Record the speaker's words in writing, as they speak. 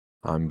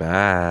I'm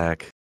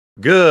back.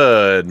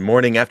 Good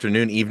morning,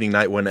 afternoon, evening,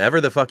 night,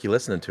 whenever the fuck you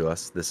listening to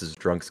us. This is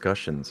Drunk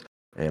Discussions,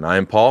 and I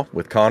am Paul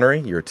with Connery,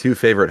 your two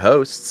favorite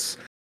hosts,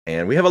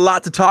 and we have a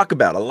lot to talk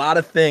about. A lot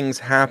of things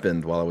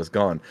happened while I was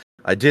gone.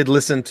 I did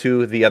listen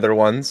to the other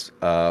ones,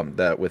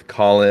 that with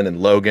Colin and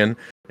Logan.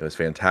 It was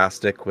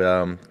fantastic.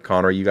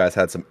 Connery, you guys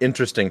had some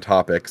interesting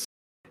topics,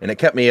 and it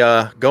kept me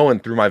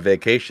going through my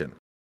vacation.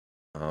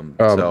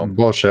 So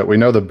Bullshit. We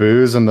know the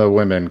booze and the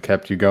women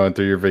kept you going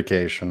through your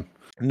vacation.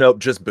 Nope,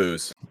 just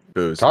booze.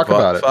 Booze. Talk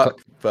about it.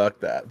 Fuck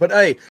that. But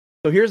hey,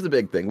 so here's the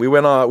big thing. We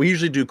went on. We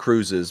usually do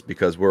cruises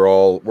because we're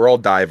all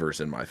divers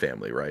in my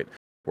family, right?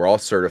 We're all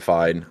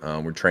certified.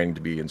 We're training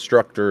to be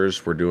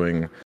instructors. We're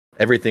doing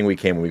everything we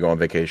can when we go on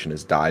vacation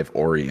is dive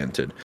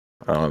oriented.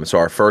 So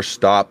our first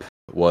stop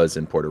was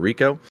in Puerto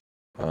Rico,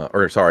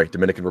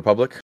 Dominican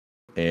Republic,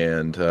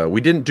 and we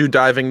didn't do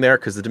diving there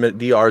because the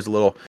DR is a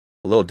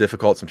little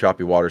difficult, some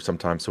choppy water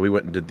sometimes. So we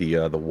went and did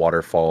the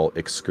waterfall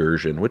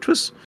excursion, which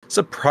was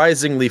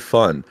surprisingly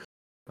fun.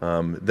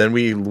 Then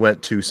we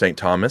went to St.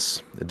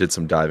 Thomas, did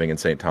some diving in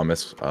St.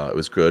 Thomas. It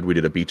was good. We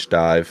did a beach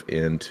dive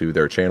into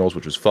their channels,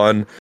 which was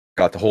fun.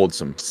 Got to hold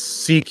some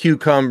sea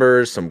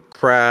cucumbers, some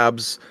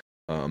crabs.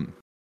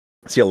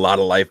 See a lot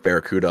of life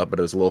barracuda, but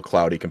it was a little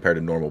cloudy compared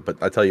to normal.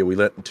 But I tell you, we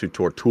went to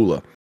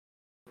Tortula.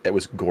 It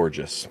was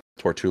gorgeous.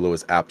 Tortula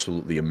was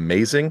absolutely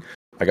amazing.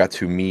 I got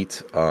to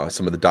meet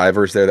some of the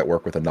divers there that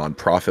work with a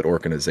nonprofit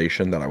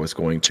organization that I was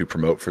going to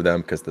promote for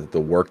them because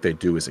the work they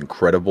do is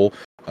incredible.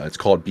 It's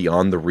called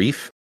Beyond the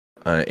Reef,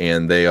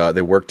 and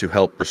they work to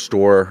help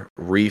restore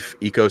reef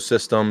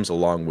ecosystems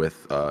along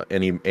with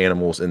any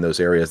animals in those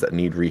areas that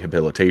need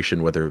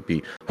rehabilitation, whether it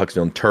be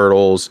Huxton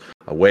turtles,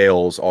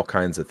 whales, all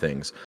kinds of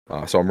things.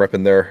 So I'm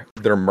repping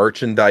their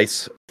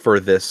merchandise for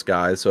this,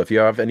 guys. So if you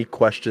have any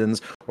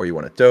questions or you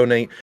want to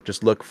donate,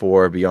 just look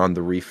for Beyond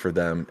the Reef for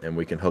them, and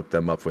we can hook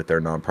them up with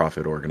their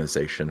nonprofit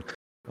organization.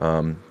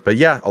 But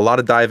yeah, a lot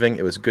of diving.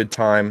 It was a good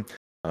time.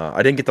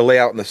 I didn't get to lay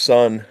out in the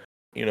sun,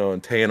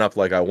 and tan up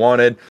like I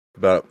wanted,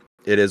 but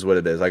it is what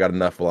it is. I got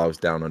enough while I was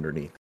down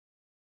underneath.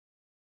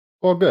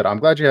 Well, good. I'm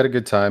glad you had a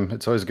good time.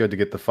 It's always good to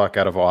get the fuck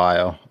out of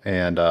Ohio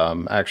and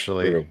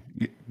actually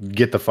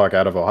get the fuck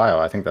out of Ohio.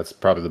 I think that's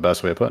probably the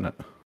best way of putting it.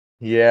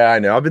 Yeah, I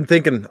know. I've been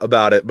thinking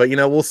about it, but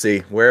we'll see.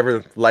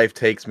 Wherever life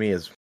takes me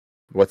is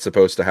what's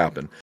supposed to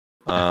happen.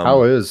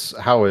 How is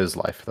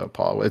life though,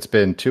 Paul? It's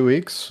been 2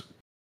 weeks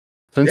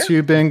since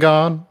you've been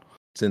gone.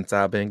 Since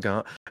I've been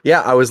gone.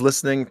 Yeah, I was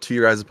listening to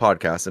your guys'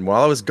 podcast, and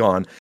while I was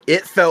gone,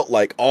 it felt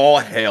like all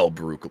hell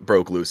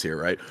broke loose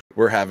here, right?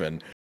 We're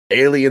having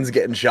aliens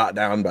getting shot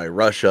down by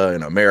Russia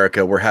and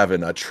America. We're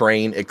having a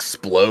train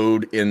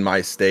explode in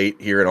my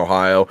state here in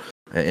Ohio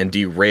and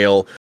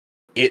derail.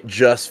 It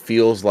just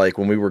feels like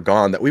when we were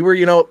gone that we were,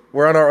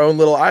 we're on our own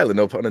little island,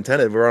 no pun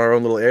intended. We're on our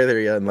own little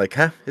area and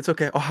it's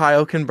okay.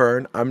 Ohio can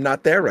burn. I'm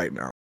not there right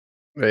now.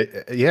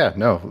 Yeah,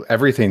 no,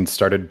 everything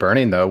started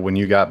burning though when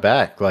you got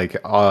back. Like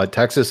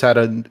Texas had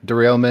a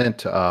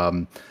derailment.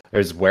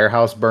 There's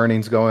warehouse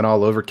burnings going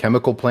all over,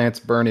 chemical plants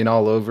burning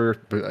all over.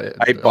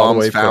 Pipe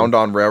bombs found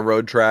on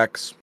railroad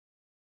tracks.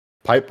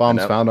 Pipe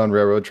bombs found on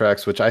railroad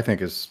tracks, which I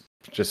think is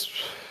just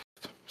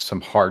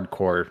some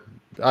hardcore.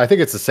 I think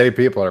it's the same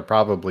people are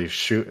probably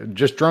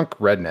just drunk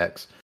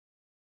rednecks.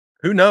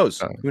 Who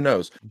knows? Who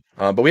knows?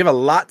 But we have a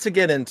lot to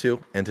get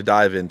into and to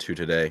dive into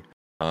today.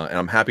 And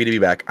I'm happy to be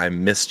back. I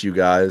missed you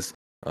guys.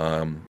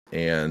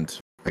 And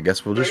I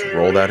guess we'll just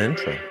roll that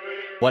intro.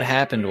 What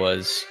happened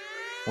was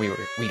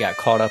we got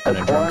caught up in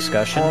a drunk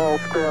discussion,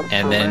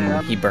 and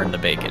then he burned the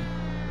bacon.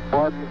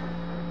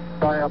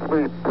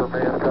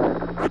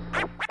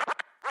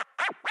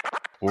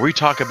 Where we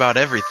talk about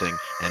everything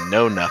and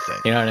know nothing.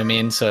 You know what I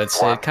mean? So it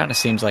kind of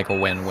seems like a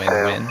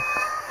win-win-win.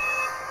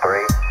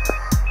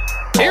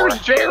 Here's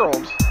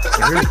Gerald.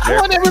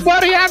 Telling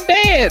everybody I'm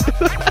dead.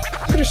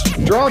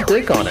 Just draw a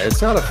dick on it.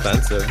 It's not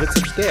offensive. It's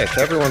a dick.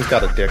 Everyone's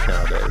got a dick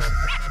nowadays.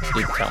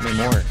 Dude, tell me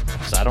more,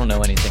 because I don't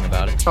know anything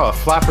about it. Oh, a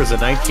flapper's a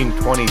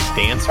 1920s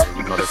dancer,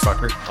 you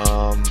motherfucker.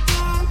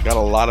 Got a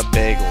lot of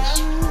bagels.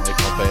 I like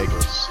my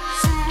bagels.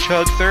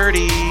 Chug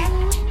 30.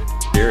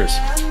 Cheers.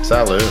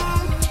 Salud.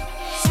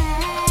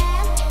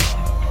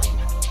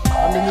 I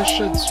mean, this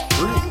shit's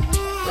free,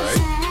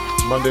 right?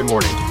 Monday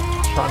morning.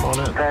 Chime on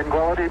in.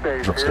 Tranquility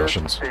Base.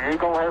 Discussions. The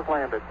Eagle has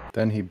landed.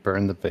 Then he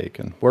burned the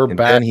bacon. We're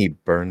back. Then he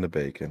burned the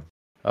bacon.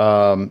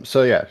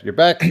 So yeah, you're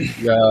back.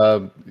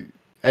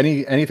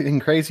 Anything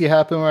crazy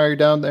happen while you're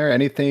down there?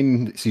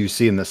 Anything you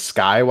see in the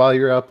sky while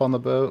you're up on the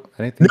boat?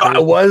 Anything? No,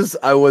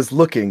 I was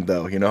looking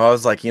though. I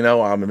was like,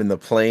 I'm in the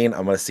plane.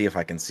 I'm gonna see if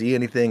I can see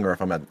anything, or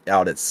if I'm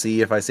out at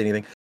sea, if I see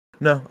anything.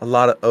 No, a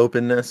lot of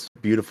openness,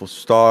 beautiful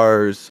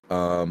stars.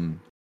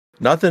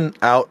 Nothing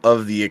out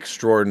of the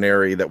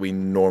extraordinary that we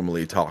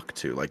normally talk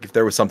to. Like if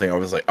there was something, I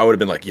would have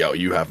been like, "Yo,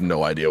 you have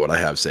no idea what I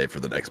have saved for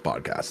the next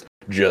podcast.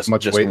 Just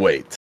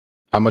wait."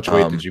 How much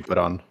weight did you put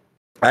on?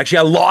 Actually,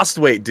 I lost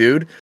weight,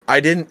 dude. I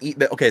didn't eat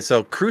that. Okay,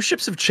 so cruise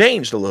ships have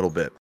changed a little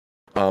bit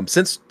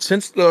since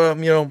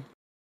the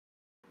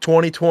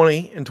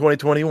 2020 and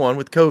 2021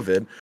 with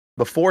COVID.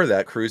 before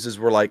that, cruises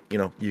were like,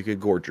 you could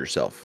gorge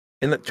yourself.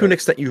 And to an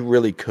extent, you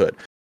really could.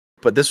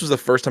 But this was the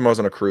first time I was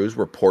on a cruise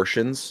where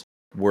portions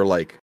were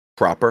like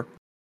proper.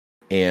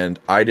 And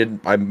I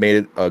made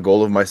it a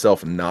goal of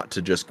myself not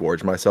to just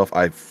gorge myself.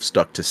 I've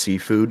stuck to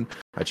seafood.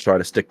 I try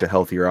to stick to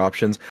healthier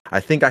options. I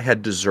think I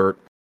had dessert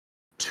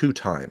 2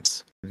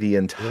 times the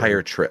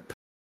entire trip.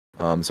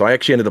 So I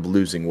actually ended up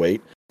losing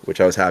weight,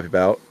 which I was happy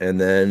about. And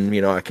then,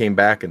 I came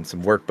back and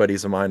some work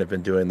buddies of mine have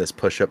been doing this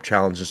push-up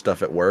challenge and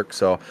stuff at work.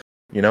 So,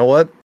 you know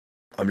what?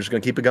 I'm just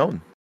going to keep it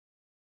going.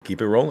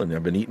 Keep it rolling.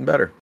 I've been eating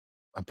better.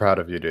 I'm proud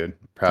of you, dude.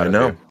 Proud of you.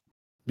 You.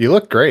 You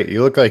look great.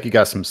 You look like you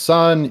got some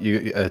sun.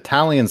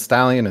 Italian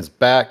Stallion is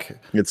back.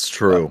 It's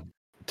true.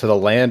 To the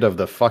land of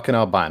the fucking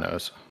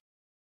albinos.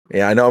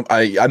 Yeah, I know.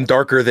 I'm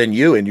darker than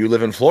you, and you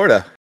live in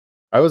Florida.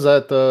 I was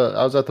at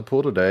the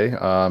pool today.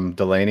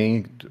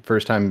 Delaney,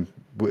 first time,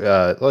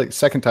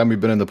 second time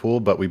we've been in the pool,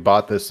 but we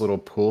bought this little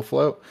pool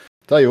float.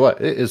 Tell you what,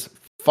 it is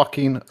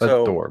fucking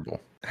adorable.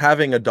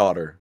 Having a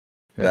daughter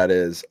that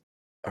is,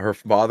 her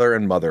father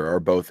and mother are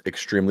both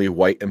extremely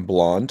white and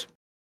blonde.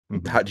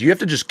 Do you have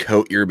to just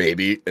coat your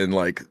baby in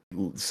like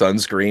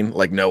sunscreen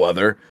like no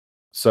other?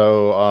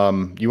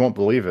 So you won't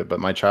believe it, but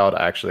my child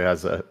actually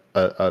has a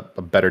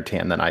better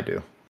tan than I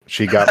do.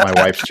 She got my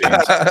wife's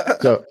genes.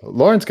 So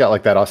Lauren's got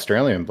like that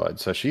Australian blood,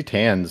 so she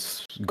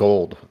tans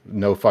gold,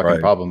 no fucking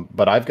problem.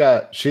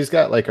 But she's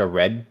got like a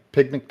red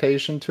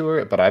pigmentation to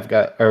her,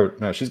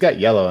 but she's got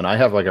yellow, and I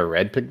have like a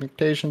red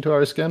pigmentation to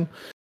our skin.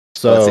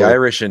 So that's the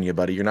Irish in you,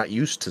 buddy. You're not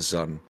used to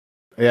sun.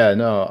 Yeah,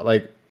 no,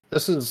 like.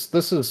 This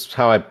is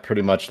how I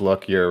pretty much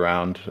look year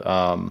round,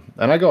 and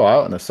I go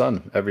out in the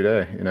sun every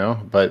day,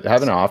 But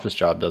having an office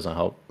job doesn't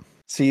help.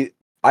 See,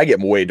 I get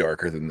way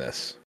darker than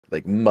this,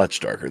 like much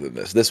darker than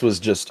this. This was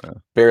just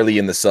barely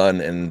in the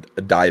sun and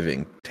a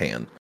diving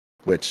tan,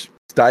 which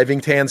diving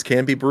tans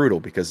can be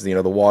brutal because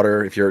the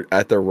water, if you're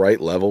at the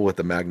right level with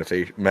the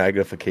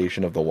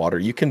magnification of the water,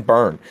 you can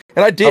burn.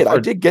 And I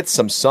did get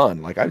some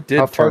sun. Like I did.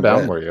 How far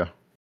down were you?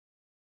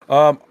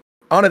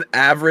 On an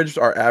average,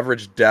 our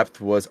average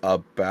depth was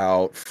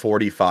about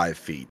 45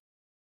 feet.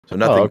 So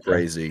nothing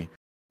crazy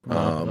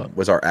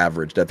was our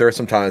average depth. There are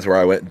some times where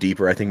I went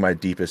deeper. I think my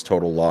deepest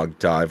total log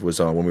dive was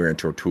when we were in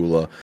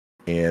Tortola,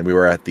 and we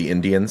were at the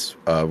Indians,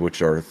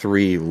 which are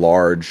 3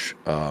 large,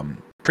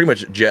 pretty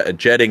much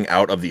jetting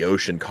out of the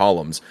ocean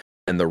columns.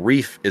 And the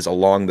reef is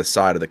along the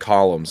side of the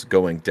columns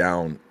going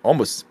down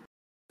almost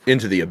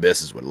into the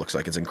abyss is what it looks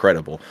like. It's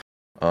incredible.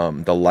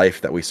 The life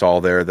that we saw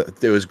there,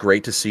 it was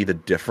great to see the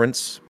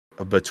difference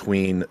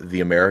between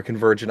the American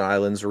Virgin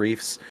Islands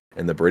reefs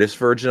and the British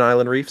Virgin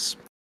Island reefs,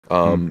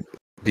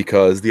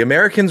 because the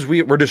Americans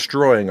were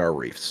destroying our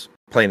reefs,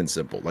 plain and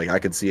simple. Like I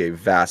could see a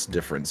vast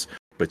difference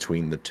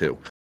between the two.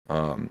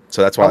 So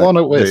that's why. That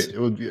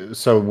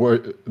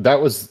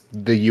was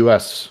the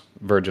U.S.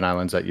 Virgin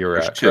Islands that you were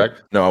at,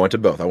 correct? No, I went to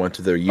both. I went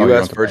to the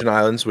U.S. Virgin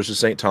Islands, which is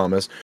St.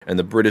 Thomas, and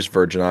the British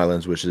Virgin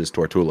Islands, which is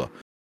Tortola.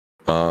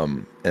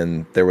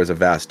 And there was a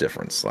vast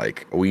difference.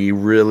 Like we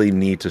really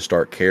need to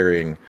start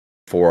caring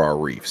for our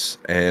reefs,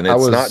 and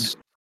it's not.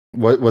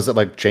 What was it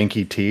like?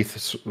 Janky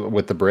teeth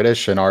with the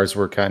British, and ours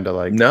were kind of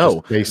like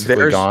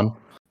basically gone.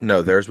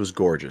 No, theirs was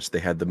gorgeous. They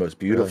had the most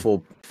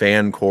beautiful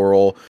fan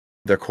coral.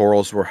 Their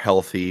corals were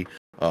healthy.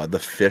 The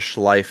fish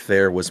life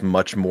there was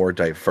much more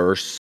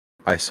diverse.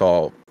 I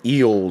saw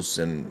eels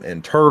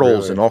and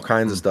turtles and all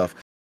kinds of stuff.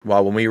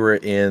 While when we were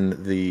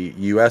in the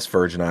U.S.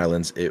 Virgin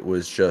Islands, it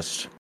was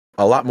just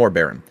a lot more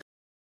barren,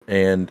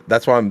 and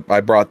that's why I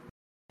brought.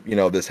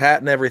 This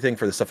hat and everything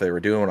for the stuff they were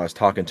doing when I was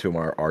talking to them,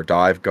 our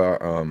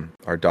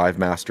dive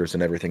masters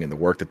and everything and the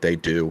work that they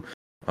do.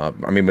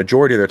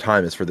 Majority of their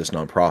time is for this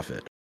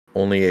nonprofit.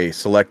 Only a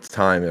select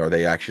time are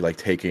they actually like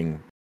taking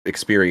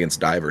experienced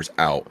divers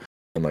out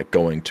and like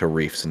going to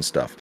reefs and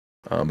stuff.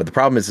 But the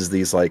problem is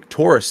these like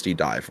touristy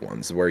dive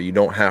ones where you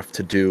don't have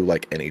to do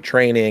like any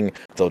training.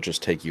 They'll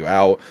just take you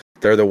out.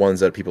 They're the ones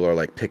that people are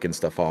like picking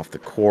stuff off the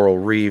coral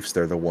reefs.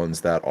 They're the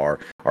ones that are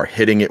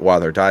hitting it while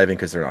they're diving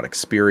because they're not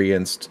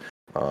experienced.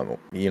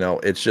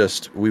 It's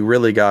just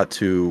we got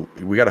to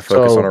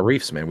focus on our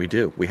reefs, man.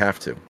 We have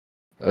to.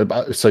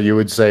 So you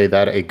would say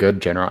that a good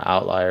general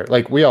outlier,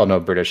 like we all know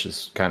British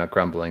is kind of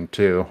crumbling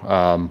too,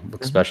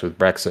 especially with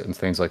Brexit and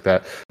things like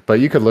that.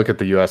 But you could look at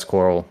the U.S.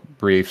 coral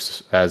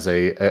reefs as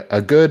a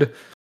good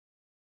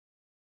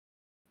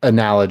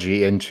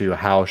analogy into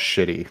how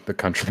shitty the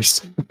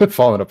country's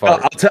falling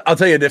apart. I'll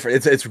tell you a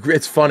different.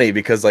 It's funny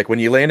because like when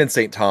you land in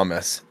St.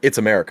 Thomas, it's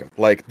America.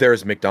 Like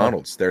there's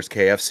McDonald's, there's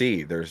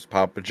KFC, there's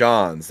Papa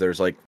John's, there's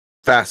like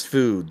fast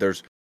food,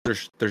 there's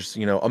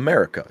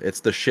America. It's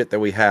the shit that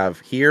we have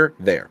here,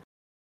 there.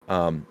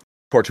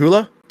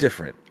 Tortola,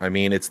 different.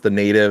 It's the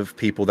native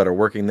people that are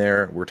working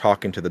there. We're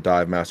talking to the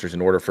dive masters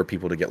in order for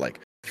people to get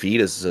like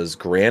fetuses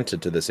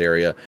granted to this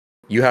area.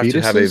 You have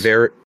to have a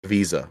very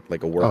visa,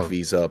 like a work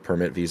visa,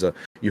 permit visa.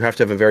 You have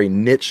to have a very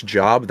niche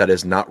job that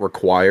is not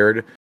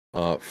required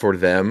for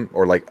them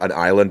or like an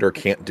islander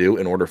can't do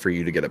in order for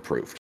you to get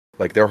approved.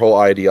 Like their whole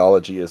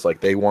ideology is like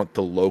they want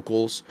the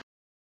locals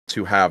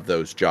to have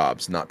those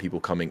jobs, not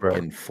people coming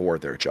in for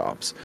their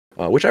jobs.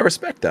 which I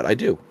respect that. I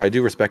do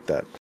respect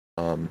that.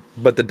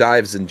 But the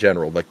dives in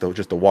general, like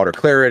just the water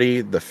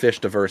clarity, the fish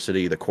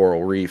diversity, the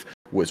coral reef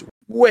was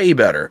way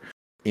better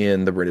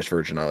in the British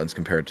Virgin Islands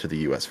compared to the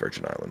U.S.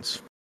 Virgin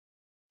Islands.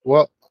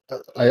 Well,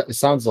 it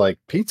sounds like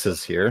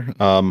pizza's here.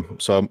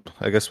 So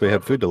I guess we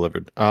have food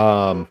delivered.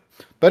 But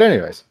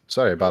anyways,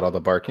 sorry about all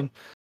the barking.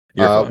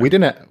 We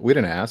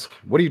didn't ask.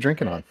 What are you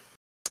drinking on?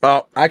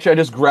 Actually, I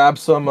just grabbed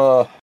some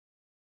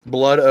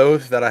Blood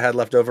Oath that I had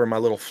left over in my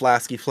little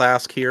flasky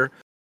flask here.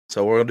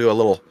 So we're gonna do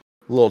a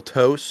little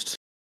toast.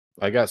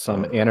 I got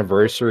some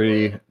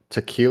anniversary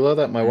tequila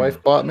that my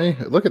wife bought me.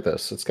 Look at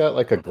this. It's got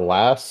like a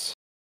glass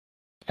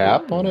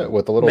cap on it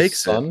with a little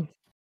sun.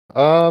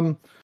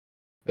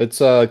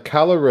 It's a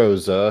Cala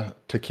Rosa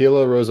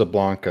Tequila Rosa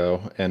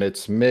Blanco, and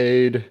it's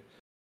made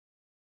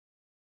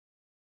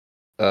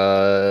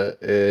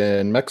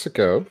in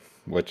Mexico,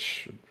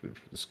 which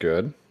is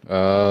good.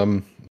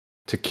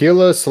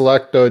 Tequila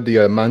Selecto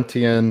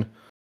Diamantian.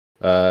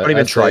 Don't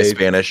even try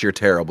Spanish. You're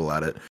terrible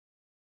at it.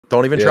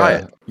 Don't even try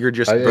it. You're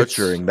just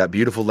butchering that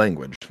beautiful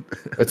language.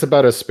 It's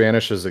about as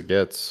Spanish as it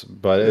gets,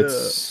 but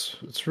it's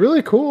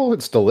really cool.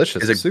 It's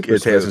delicious. Does it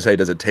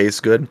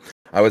taste good?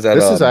 This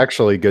is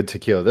actually good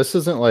tequila. This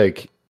isn't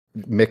like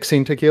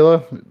mixing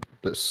tequila.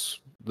 There's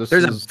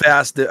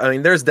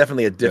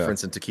definitely a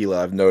difference in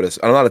tequila. I've noticed.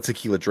 I'm not a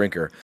tequila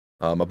drinker.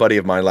 A buddy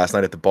of mine last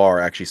night at the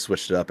bar actually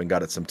switched it up and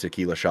got it some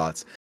tequila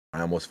shots.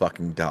 I almost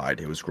fucking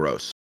died. It was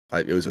gross.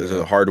 It was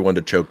a hard one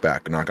to choke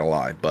back. Not gonna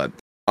lie, but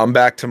I'm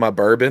back to my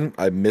bourbon.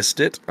 I missed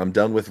it. I'm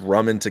done with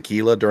rum and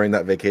tequila during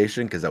that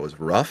vacation because that was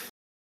rough.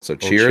 So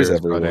cheers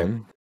everyone.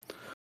 Buddy.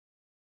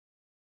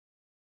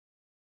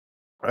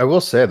 I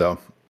will say though,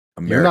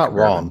 you're not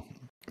wrong.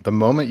 The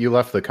moment you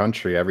left the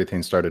country,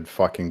 everything started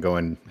fucking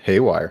going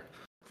haywire.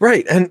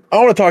 Right, and I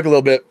want to talk a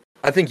little bit.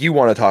 I think you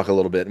want to talk a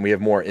little bit, and we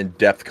have more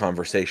in-depth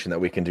conversation that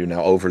we can do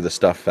now over the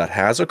stuff that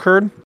has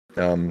occurred.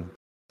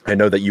 I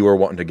know that you were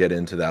wanting to get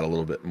into that a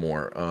little bit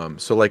more.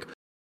 So, like,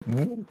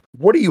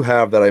 what do you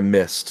have that I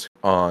missed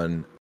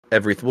on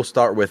everything? We'll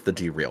start with the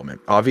derailment.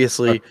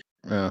 Obviously,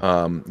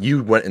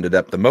 you went into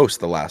depth the most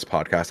the last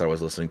podcast I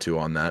was listening to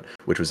on that,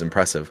 which was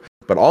impressive.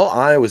 But all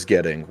I was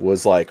getting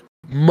was like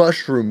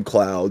mushroom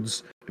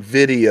clouds,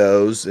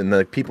 videos, and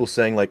like people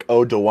saying like,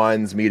 "Oh,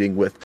 DeWine's meeting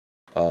with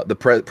the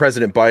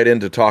President Biden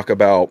to talk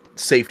about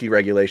safety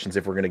regulations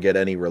if we're going to get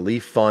any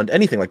relief fund,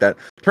 anything like that."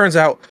 Turns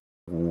out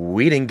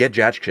we didn't get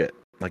jack shit,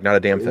 like not a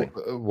damn thing.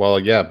 Well,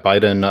 yeah,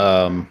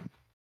 Biden.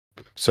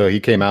 So he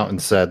came out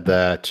and said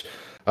that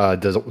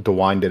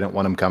DeWine didn't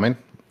want him coming.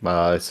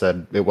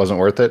 Said it wasn't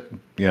worth it,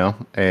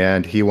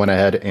 and he went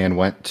ahead and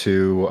went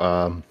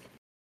to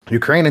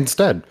Ukraine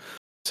instead.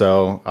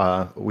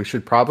 So we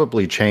should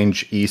probably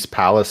change East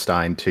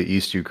Palestine to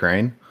East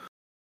Ukraine.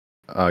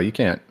 You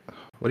can't.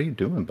 What are you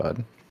doing,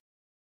 bud?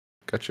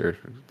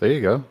 There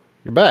you go.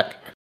 You're back.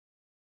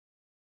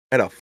 I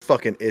had a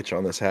fucking itch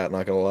on this hat,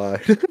 not gonna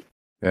lie.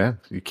 Yeah,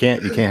 you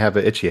can't have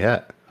an itchy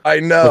hat. I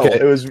know.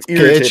 It was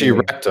irritating. Itchy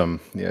rectum.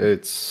 Yeah,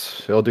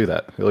 it'll do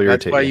that. It'll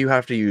irritate. That's why you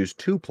have to use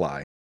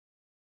 2-ply.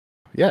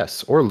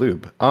 Yes, or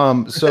lube.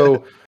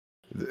 So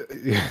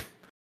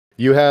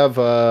you have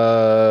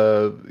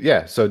so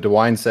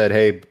DeWine said,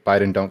 "Hey,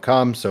 Biden, don't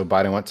come." So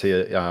Biden went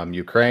to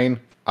Ukraine.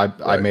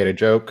 I made a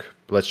joke.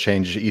 Let's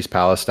change East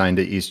Palestine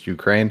to East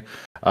Ukraine.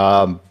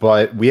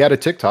 But we had a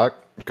TikTok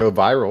go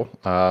viral.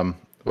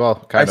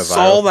 I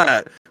saw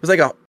that. It was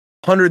like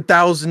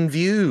 100,000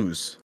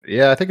 views.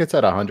 Yeah, I think it's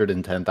at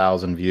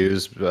 110,000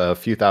 views, a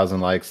few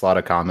thousand likes, a lot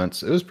of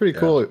comments. It was pretty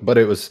cool, but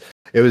it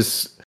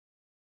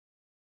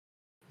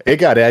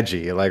got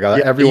edgy. Like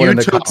everyone in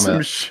the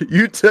comments.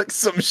 You took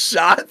some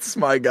shots,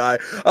 my guy.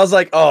 I was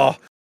like, oh,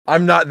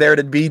 I'm not there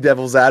to be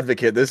devil's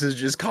advocate. This is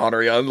just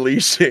Connery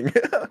unleashing.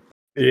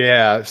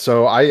 Yeah,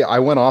 so I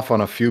went off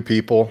on a few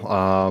people,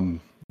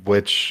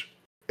 which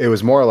it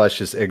was more or less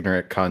just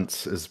ignorant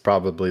cunts is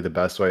probably the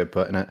best way of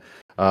putting it.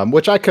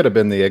 Which I could have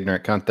been the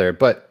ignorant cunt there,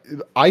 but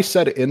I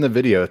said it in the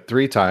video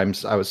 3 times.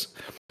 So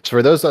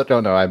for those that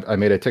don't know, I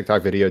made a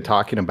TikTok video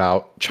talking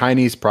about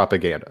Chinese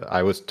propaganda.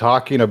 I was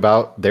talking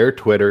about their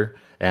Twitter,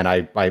 and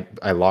I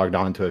logged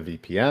on to a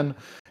VPN,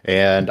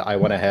 and I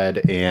went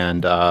ahead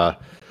and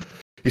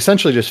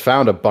essentially just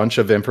found a bunch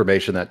of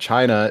information that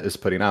China is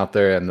putting out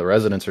there and the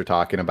residents are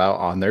talking about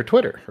on their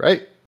Twitter,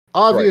 right?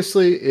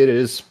 Obviously, It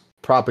is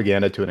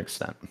propaganda to an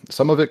extent.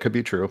 Some of it could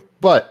be true,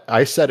 but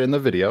I said in the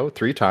video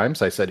 3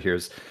 times, I said,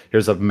 here's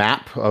a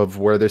map of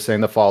where they're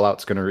saying the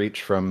fallout's going to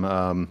reach from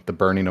the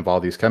burning of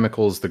all these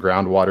chemicals, the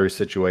groundwater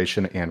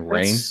situation, and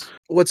rain.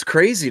 What's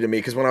crazy to me,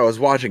 because when I was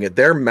watching it,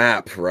 their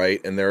map,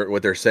 right, and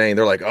what they're saying,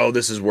 they're like, oh,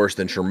 this is worse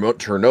than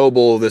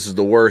Chernobyl. This is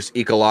the worst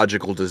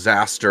ecological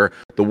disaster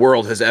the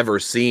world has ever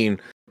seen.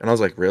 And I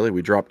was like, really?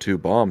 We dropped 2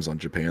 bombs on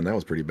Japan. That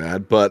was pretty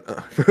bad. But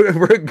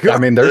I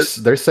mean,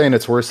 they're saying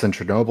it's worse than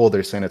Chernobyl.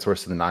 They're saying it's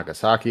worse than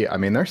Nagasaki. I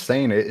mean, they're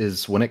saying it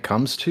is, when it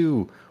comes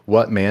to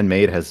what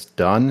man-made has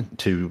done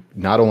to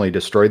not only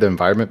destroy the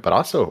environment, but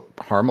also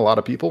harm a lot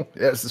of people.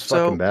 Yeah, this is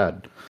fucking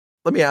bad.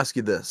 Let me ask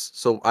you this.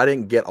 So I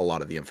didn't get a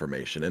lot of the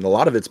information, and a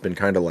lot of it's been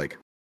kind of like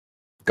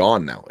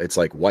gone now. It's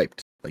like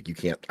wiped. Like you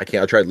can't. I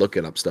can't. I tried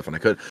looking up stuff and I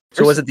couldn't.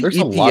 So was it the there's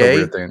EPA? a lot of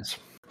weird things.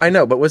 I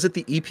know, but was it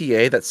the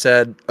EPA that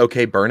said,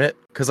 "Okay, burn it"?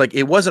 Because like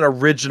it wasn't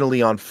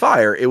originally on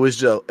fire; it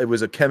was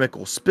a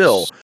chemical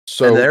spill.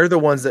 So And they're the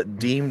ones that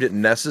deemed it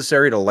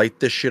necessary to light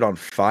this shit on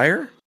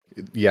fire.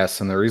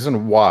 yes, and the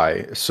reason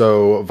why.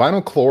 So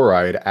vinyl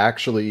chloride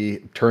actually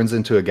turns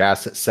into a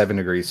gas at 7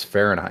 degrees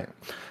Fahrenheit.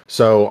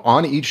 So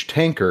on each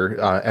tanker,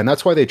 and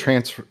that's why they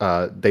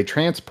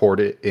transport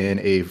it in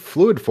a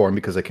fluid form,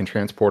 because they can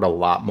transport a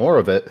lot more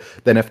of it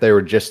than if they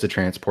were just to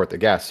transport the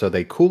gas. So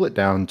they cool it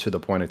down to the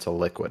point it's a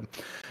liquid.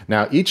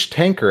 Now each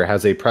tanker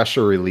has a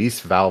pressure release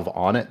valve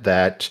on it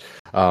that,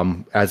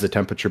 as the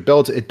temperature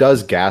builds, it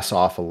does gas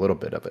off a little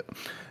bit of it.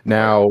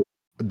 Now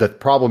the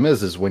problem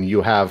is when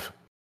you have,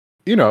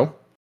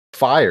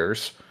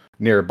 fires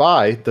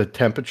nearby, the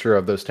temperature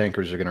of those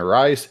tankers are going to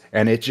rise,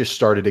 and it just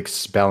started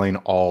expelling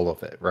all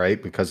of it,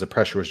 right? Because the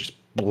pressure was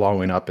just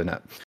blowing up in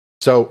it.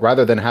 So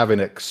rather than having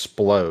it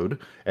explode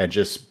and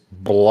just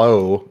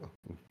blow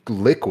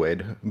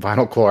liquid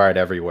vinyl chloride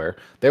everywhere,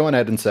 they went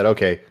ahead and said,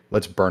 okay,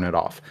 let's burn it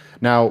off.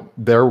 Now,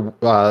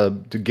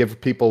 to give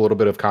people a little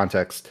bit of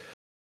context,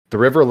 the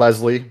River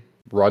Leslie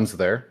runs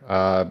there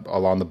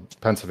along the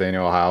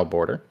Pennsylvania-Ohio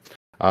border.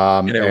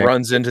 And it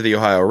runs into the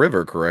Ohio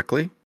River,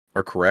 correctly?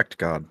 Or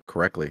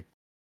correctly?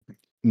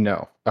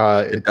 No,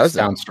 It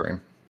doesn't. downstream,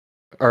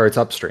 or it's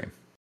upstream.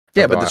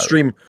 Yeah, of but the Ohio.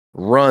 stream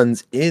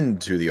runs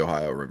into the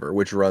Ohio River,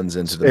 which runs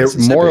into the It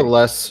Mississippi. more or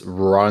less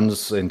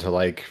runs into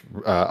like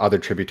other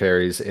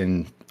tributaries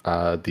in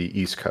the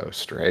East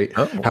Coast, right?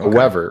 Oh, okay.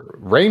 However,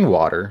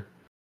 rainwater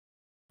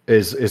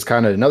is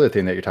kind of another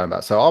thing that you're talking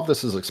about. So all of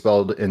this is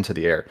expelled into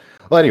the air.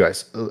 Well,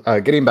 anyways,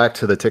 getting back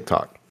to the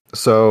TikTok.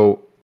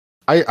 So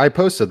I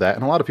posted that,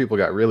 and a lot of people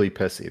got really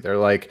pissy. They're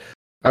like,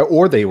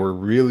 or they were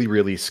really,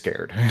 really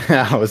scared.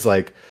 I was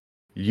like,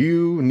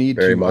 you need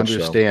Very to much so.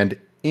 understand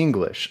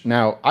English.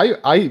 Now,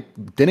 I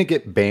didn't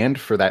get banned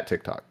for that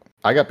TikTok.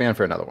 I got banned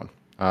for another one.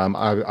 I'm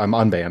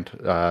unbanned.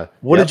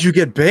 What yep. did you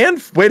get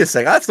banned? Wait a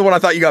second. That's the one I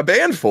thought you got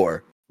banned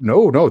for.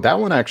 No, that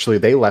one actually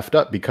they left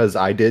up because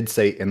I did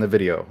say in the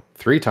video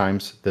 3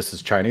 times, this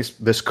is Chinese.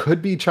 This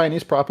could be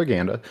Chinese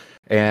propaganda.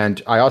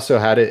 And I also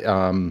had it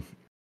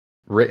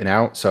written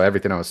out. So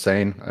everything I was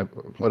saying,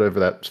 whatever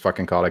that's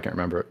fucking called, I can't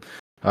remember it.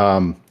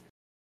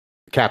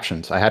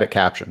 Captions. I had it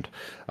captioned.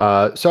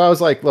 So I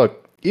was like,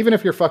 look, even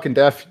if you're fucking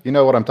deaf, you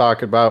know what I'm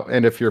talking about.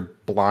 And if you're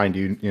blind,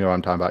 you know what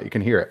I'm talking about. You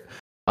can hear it.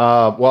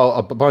 Well,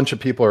 a bunch of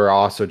people are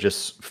also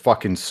just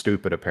fucking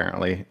stupid,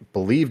 apparently.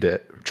 Believed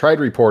it, tried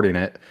reporting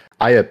it.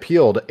 I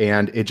appealed,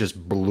 and it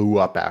just blew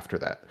up after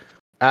that.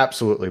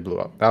 Absolutely blew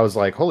up. I was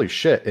like, holy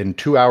shit. In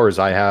 2 hours,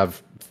 I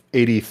have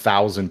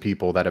 80,000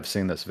 people that have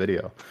seen this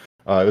video.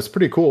 It was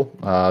pretty cool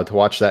to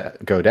watch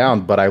that go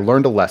down, but I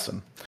learned a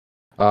lesson.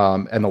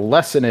 And the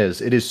lesson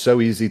is, it is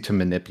so easy to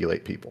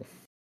manipulate people.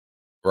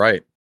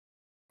 Right.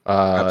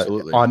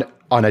 Absolutely.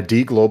 On a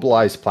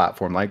deglobalized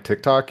platform like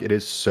TikTok, it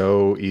is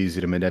so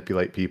easy to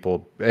manipulate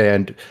people.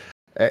 And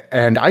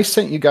I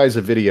sent you guys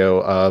a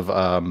video of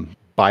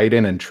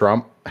Biden and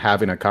Trump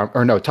having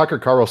Tucker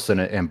Carlson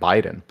and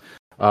Biden.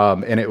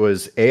 And it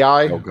was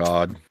AI, Oh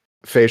God.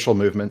 facial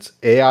movements,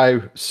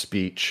 AI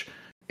speech,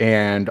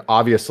 and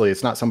obviously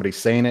it's not somebody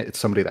saying it, it's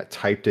somebody that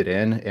typed it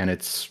in and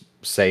it's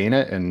saying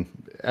it, and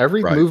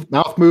every Right.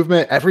 mouth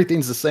movement,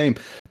 everything's the same.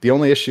 The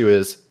only issue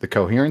is the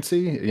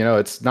coherency.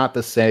 It's not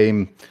the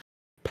same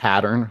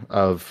pattern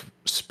of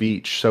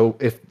speech. So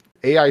if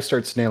AI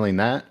starts nailing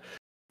that,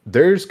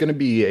 there's going to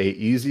be a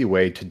easy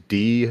way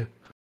to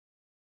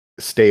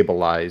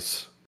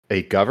destabilize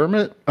a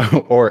government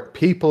or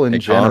people in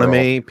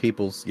Economy,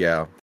 people's,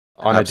 yeah.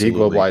 on absolutely.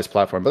 a deglobalized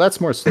platform. But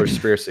that's more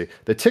conspiracy.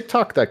 The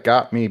TikTok that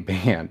got me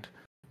banned,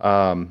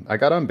 I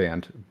got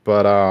unbanned,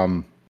 but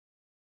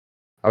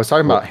I was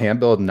talking about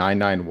Handbill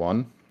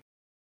 991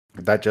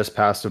 that just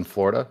passed in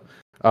Florida.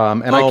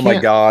 And Oh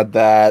my God,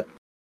 that.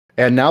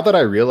 And now that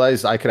I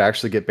realize I could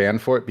actually get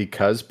banned for it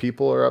because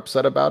people are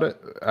upset about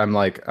it, I'm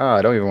like, oh,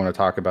 I don't even want to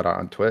talk about it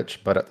on Twitch.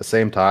 But at the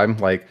same time,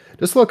 like,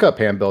 just look up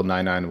Handbill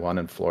 991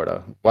 in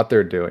Florida, what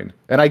they're doing.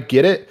 And I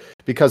get it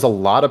because a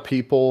lot of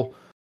people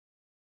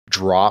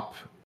drop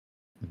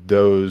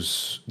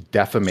those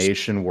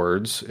defamation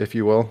words, if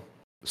you will,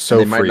 so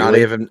They might freely. not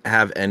even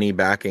have any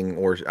backing,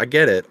 or I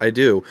get it, I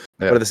do.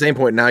 Yeah. But at the same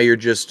point, now you're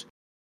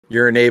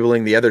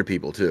enabling the other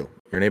people too.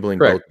 You're enabling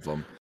Correct. both of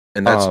them,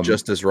 and that's Um,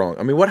 just as wrong.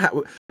 I mean,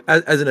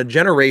 as in a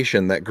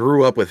generation that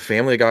grew up with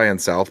Family Guy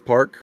and South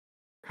Park,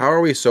 how are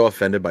we so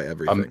offended by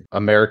everything?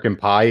 American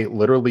Pie,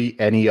 literally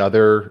any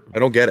other I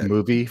don't get it.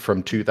 movie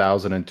from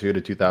 2002 to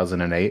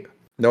 2008.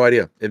 No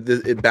idea.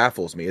 It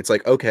baffles me. It's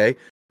like, okay,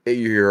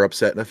 you're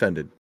upset and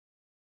offended.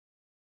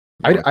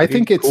 I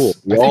think it's cool.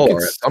 We I think all are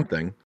at it's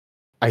something.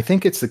 I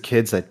think it's the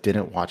kids that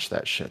didn't watch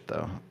that shit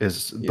though,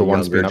 is the The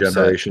ones being younger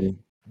upset. generation.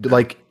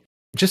 Like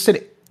just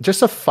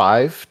a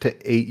 5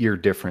 to 8 year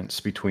difference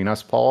between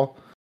us, Paul.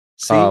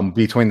 See,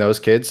 Between those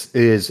kids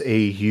is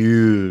a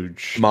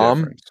huge Mom,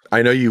 difference.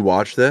 I know you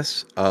watch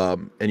this,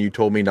 and you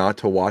told me not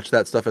to watch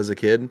that stuff as a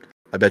kid.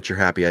 I bet you're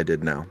happy I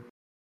did now.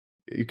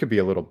 You could be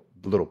a little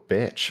little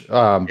bitch.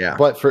 Yeah.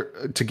 But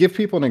to give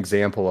people an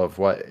example of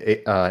what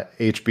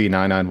HB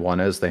 991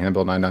 is, the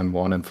Handbill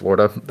 991 in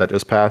Florida that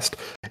just passed.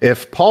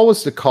 If Paul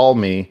was to call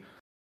me,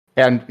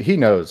 and he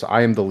knows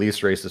I am the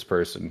least racist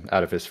person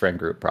out of his friend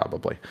group,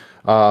 probably.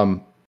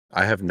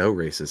 I have no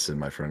racists in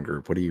my friend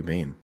group. What do you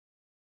mean?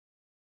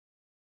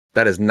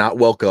 That is not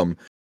welcome.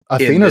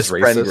 Athena's in this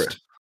friend racist. group.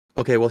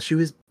 Okay, well, she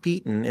was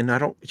beaten,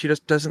 and she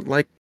just doesn't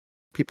like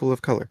people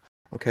of color.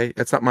 Okay,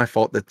 that's not my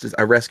fault.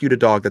 I rescued a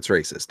dog that's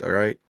racist. All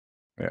right.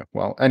 Yeah.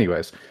 Well,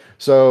 anyways,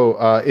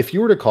 so if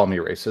you were to call me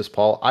racist,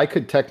 Paul, I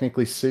could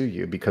technically sue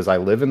you because I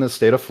live in the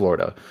state of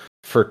Florida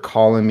for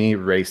calling me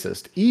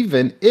racist,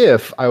 even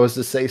if I was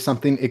to say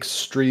something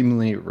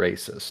extremely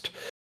racist.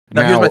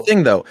 Now here's my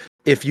thing, though.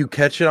 If you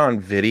catch it on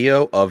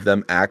video of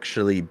them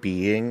actually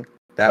being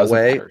that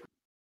way, matter.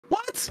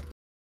 What?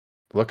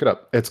 Look it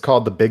up. It's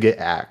called the Bigot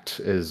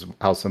Act, is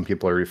how some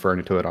people are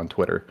referring to it on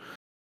Twitter.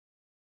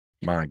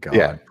 My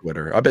God,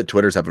 Twitter. I bet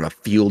Twitter's having a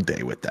field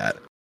day with that.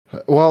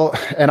 Well,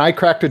 and I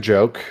cracked a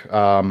joke,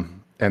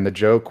 and the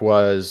joke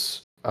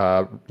was,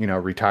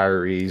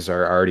 retirees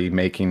are already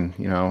making,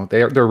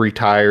 they're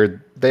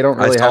retired. They don't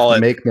really have to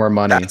make more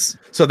money.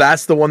 So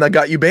that's the one that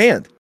got you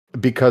banned.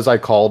 Because I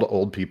called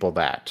old people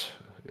that.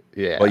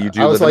 Yeah. Well, you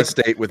do live in a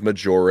state with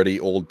majority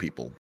old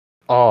people.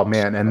 Oh,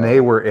 man. And they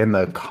were in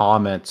the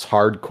comments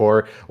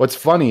hardcore. What's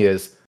funny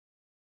is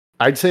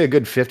I'd say a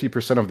good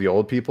 50% of the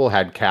old people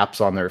had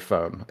caps on their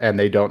phone and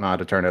they don't know how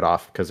to turn it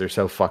off because they're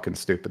so fucking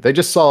stupid. They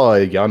just saw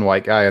a young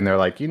white guy and they're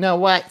like, you know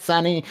what,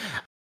 Sonny?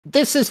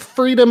 This is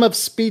freedom of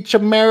speech,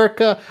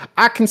 America.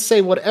 I can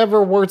say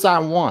whatever words I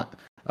want.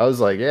 I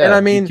was like, yeah, and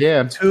I mean, you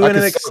can. To an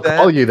extent,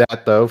 call you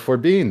that though for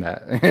being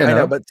that. I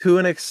know, but to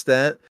an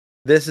extent,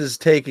 this is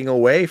taking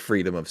away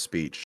freedom of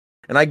speech.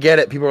 And I get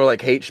it. People are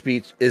like, hate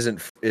speech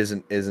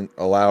isn't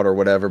allowed or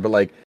whatever. But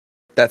like,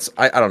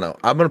 I don't know.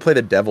 I'm gonna play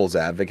the devil's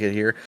advocate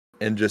here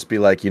and just be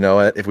like, you know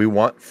what? If we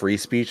want free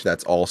speech,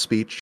 that's all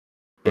speech,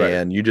 right.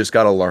 And you just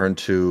got to learn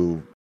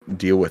to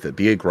deal with it.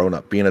 Be a grown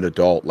up. Be an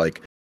adult.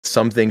 Like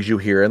some things you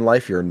hear in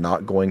life, you're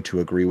not going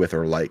to agree with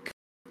or like.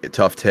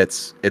 Tough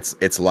tits.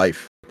 It's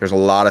life. There's a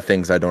lot of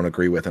things I don't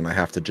agree with, and I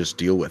have to just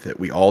deal with it.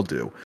 We all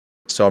do.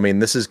 So I mean,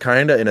 this is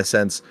kind of in a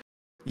sense.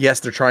 Yes,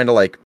 they're trying to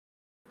like.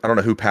 I don't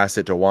know who passed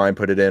it to Wine,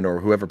 put it in, or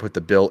whoever put the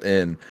bill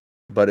in,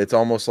 but it's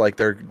almost like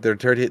they're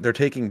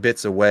taking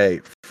bits away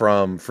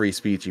from free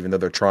speech, even though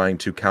they're trying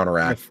to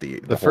counteract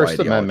the First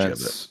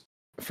Amendment's.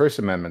 First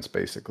Amendment's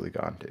basically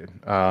gone, dude.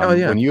 Oh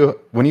yeah.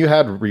 When you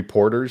had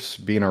reporters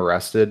being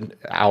arrested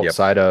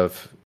outside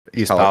of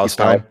East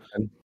Palestine,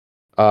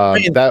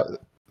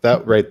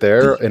 that right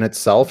there in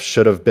itself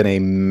should have been a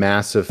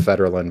massive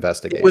federal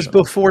investigation. It was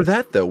before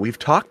that, though. We've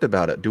talked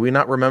about it. Do we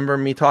not remember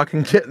me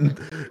getting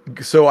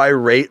so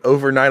irate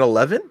over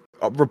 9/11?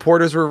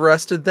 Reporters were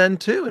arrested then,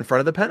 too, in front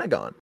of the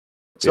Pentagon.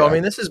 So, I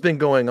mean, this has been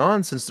going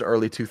on since the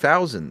early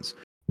 2000s.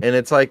 And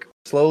it's like,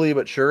 slowly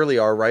but surely,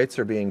 our rights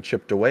are being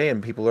chipped away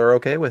and people are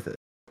okay with it.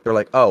 They're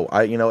like, oh,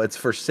 it's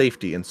for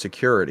safety and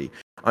security.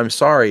 I'm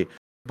sorry,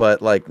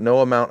 but like no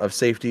amount of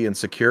safety and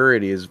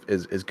security is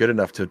good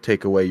enough to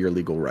take away your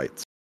legal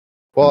rights.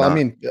 Well, I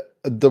mean,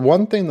 the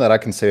one thing that I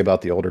can say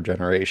about the older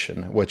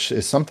generation, which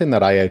is something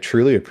that I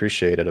truly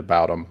appreciated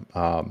about them,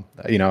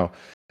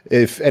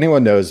 if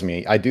anyone knows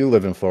me, I do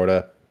live in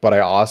Florida, but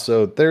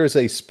there's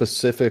a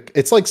specific,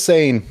 it's like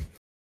saying,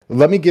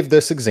 let me give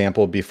this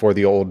example before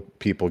the old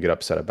people get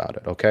upset about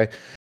it, okay?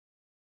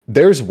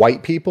 There's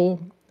white people,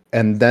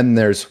 and then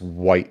there's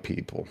white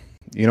people.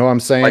 You know what I'm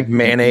saying? Like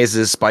mayonnaise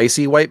is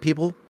spicy white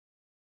people?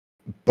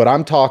 But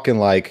I'm talking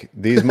like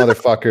these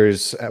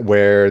motherfuckers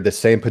wear the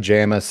same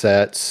pajama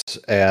sets.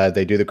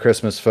 They do the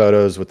Christmas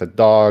photos with the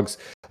dogs.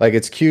 Like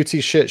it's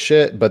cutesy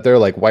shit, but they're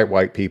like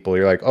white people.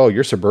 You're like, oh,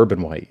 you're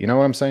suburban white. You know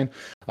what I'm saying?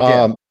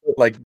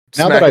 Like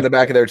smacking the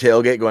back of their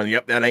tailgate going,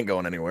 yep, that ain't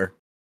going anywhere.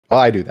 Well,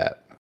 I do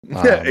that.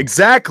 Yeah,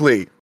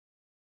 exactly.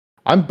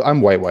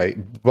 I'm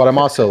white, but I'm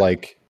also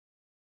like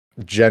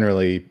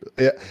generally,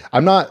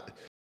 I'm not.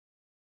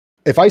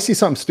 If I see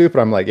something stupid,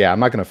 I'm like, yeah, I'm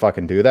not going to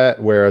fucking do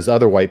that. Whereas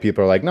other white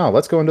people are like, no,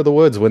 let's go into the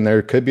woods when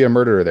there could be a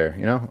murderer there.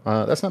 You know,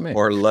 that's not me.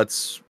 Or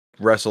let's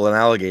wrestle an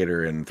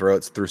alligator and throw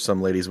it through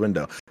some lady's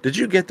window. Did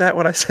you get that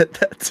when I said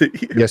that to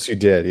you? Yes, you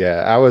did.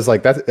 Yeah, I was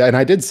like that. And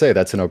I did say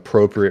that's an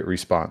appropriate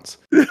response.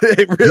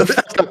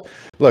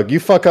 Look, you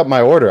fuck up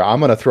my order,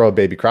 I'm going to throw a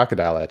baby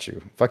crocodile at you.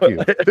 Fuck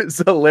you. It's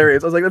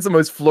hilarious. I was like, that's the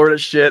most Florida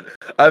shit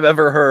I've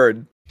ever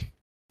heard.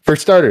 For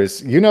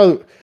starters,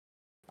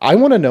 I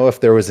want to know if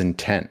there was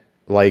intent.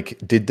 Like,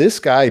 did this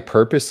guy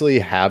purposely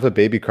have a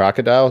baby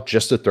crocodile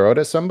just to throw it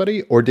at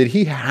somebody? Or did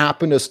he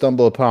happen to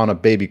stumble upon a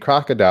baby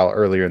crocodile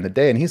earlier in the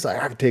day and he's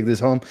like, I can take this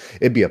home.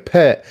 It'd be a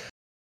pet.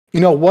 You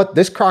know what?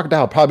 This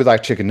crocodile probably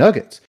liked chicken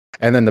nuggets.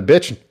 And then the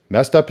bitch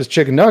messed up his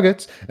chicken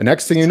nuggets. And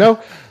next thing you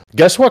know,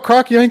 guess what,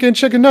 Croc? You ain't getting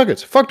chicken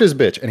nuggets. Fuck this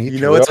bitch. And he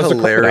what's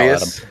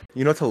hilarious?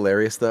 You know what's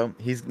hilarious, though?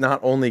 He's not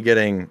only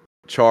getting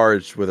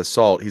charged with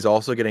assault, he's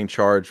also getting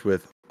charged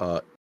with,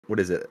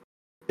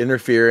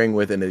 interfering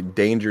with an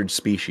endangered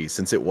species,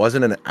 since it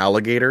wasn't an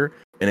alligator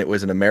and it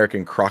was an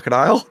American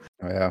crocodile.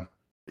 Oh yeah,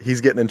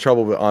 he's getting in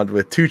trouble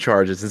with 2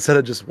 charges instead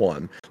of just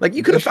 1. Like,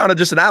 you could have found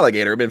just an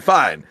alligator and been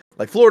fine.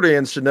 Like,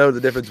 Floridians should know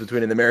the difference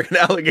between an American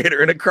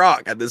alligator and a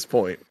croc at this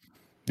point.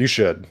 You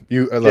should.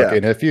 You look,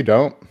 and if you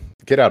don't,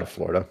 get out of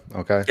Florida.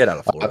 Okay, Get out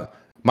of Florida.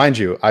 Mind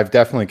you, I've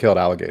definitely killed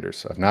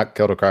alligators. I've not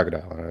killed a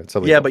crocodile. It's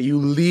illegal. Yeah, but you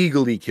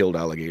legally killed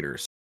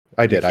alligators.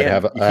 I did. I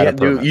had a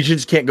permit. You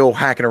just can't go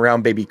hacking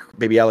around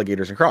baby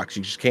alligators and crocs.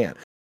 You just can't.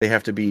 They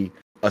have to be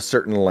a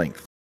certain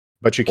length.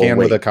 But you can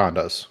with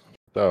anacondas.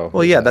 So,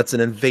 well, yeah, that's an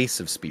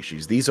invasive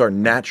species. These are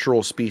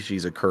natural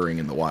species occurring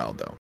in the wild,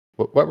 though.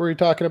 What were we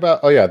talking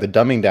about? Oh, yeah, the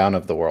dumbing down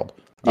of the world.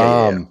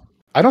 Yeah.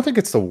 I don't think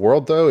it's the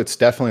world, though. It's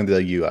definitely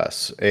the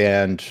U.S.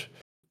 And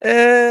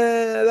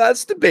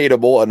that's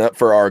debatable and up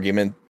for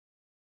argument.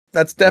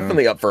 That's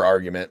definitely up for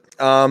argument.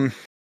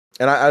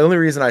 And the only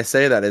reason I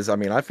say that is, I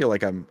mean, I feel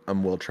like I'm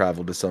well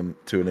traveled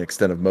to an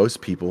extent of most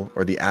people,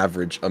 or the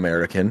average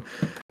American.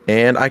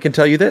 And I can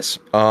tell you this: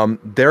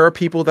 there are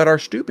people that are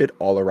stupid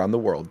all around the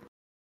world.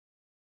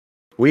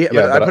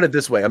 I put it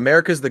this way: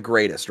 America's the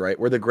greatest, right?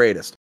 We're the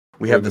greatest.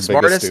 We have the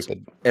smartest,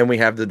 and we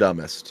have the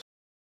dumbest.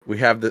 We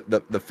have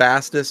the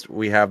fastest.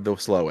 We have the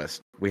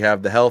slowest. We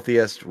have the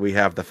healthiest. We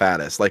have the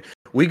fattest. Like,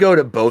 we go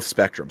to both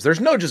spectrums.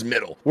 There's no just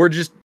middle. We're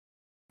just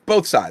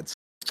both sides.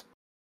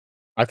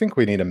 I think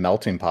we need a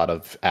melting pot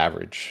of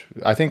average.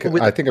 I think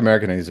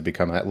America needs to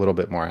become a little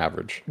bit more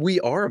average. We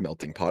are a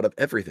melting pot of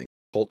everything,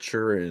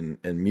 culture and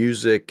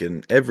music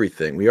and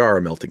everything. We are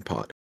a melting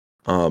pot.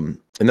 And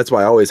that's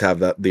why I always have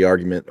the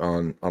argument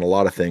on a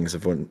lot of things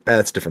of when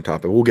that's a different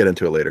topic. We'll get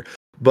into it later.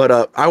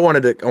 But I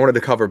wanted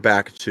to cover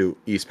back to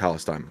East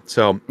Palestine.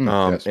 So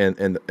yes.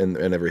 and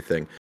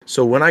everything.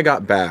 So when I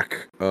got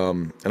back,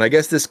 and I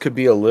guess this could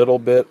be a little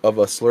bit of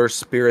a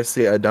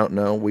slurspiracy. I don't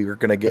know. We were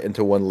gonna get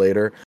into one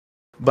later.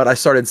 But I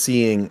started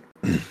seeing,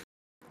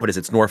 what is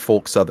it? It's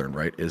Norfolk Southern,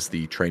 right? Is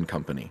the train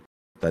company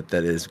that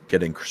is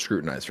getting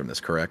scrutinized from this,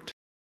 correct?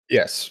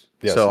 Yes.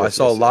 So I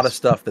saw a lot of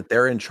stuff that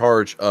they're in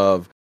charge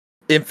of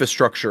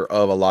infrastructure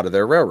of a lot of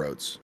their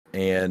railroads.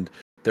 And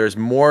there's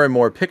more and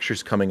more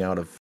pictures coming out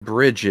of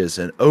bridges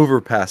and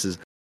overpasses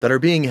that are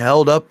being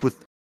held up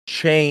with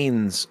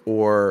chains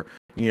or,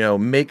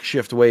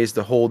 makeshift ways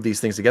to hold these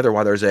things together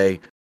while there's a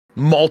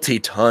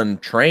multi-ton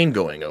train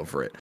going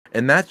over it.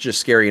 And that's just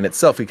scary in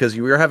itself, because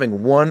you are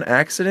having one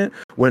accident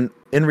when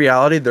in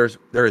reality there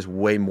is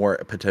way more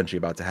potentially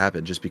about to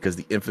happen, just because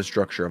the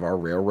infrastructure of our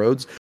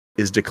railroads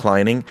is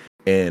declining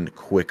and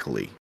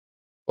quickly.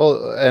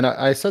 Well, and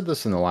I said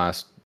this in the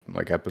last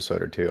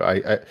episode or two.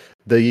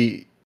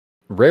 The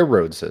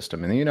railroad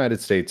system in the United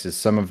States is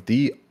some of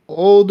the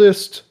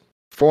oldest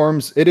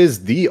forms. It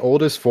is the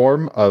oldest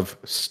form of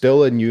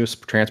still in use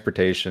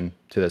transportation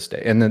to this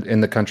day in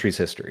the country's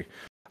history.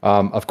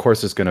 Of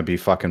course, it's going to be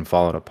fucking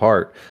falling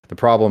apart. The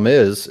problem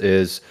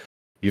is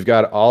you've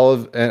got all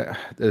of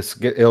this.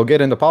 It'll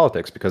get into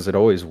politics, because it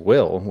always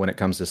will when it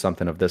comes to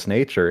something of this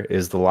nature.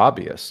 Is the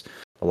lobbyists?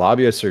 The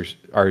lobbyists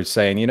are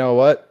saying, you know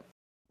what?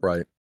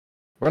 Right.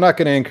 We're not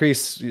going to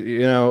increase.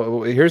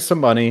 Here's some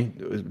money.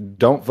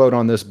 Don't vote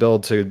on this bill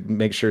to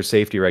make sure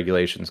safety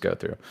regulations go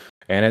through.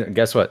 And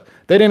guess what?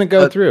 They didn't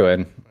go through.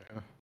 And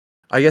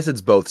I guess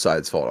it's both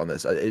sides' fault on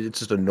this. It's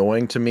just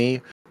annoying to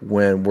me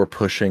when we're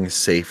pushing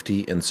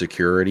safety and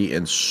security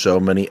in so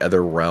many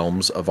other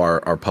realms of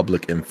our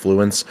public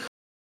influence,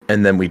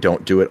 and then we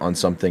don't do it on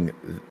something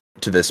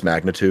to this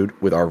magnitude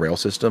with our rail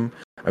system.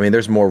 I mean,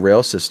 there's more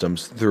rail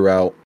systems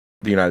throughout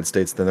the United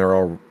States than there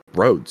are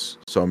roads.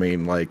 So, I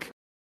mean,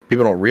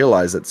 people don't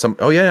realize that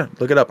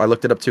look it up. I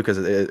looked it up too, because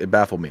it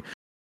baffled me.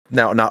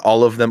 Now, not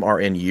all of them are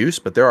in use,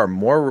 but there are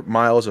more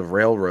miles of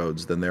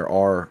railroads than there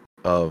are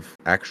of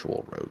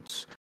actual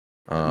roads.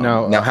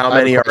 Now, how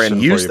many are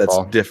in use? That's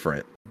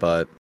different.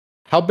 But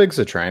how big's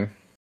a train?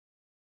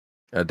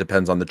 It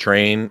depends on the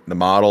train, the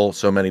model,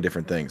 so many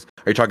different things.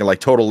 Are you talking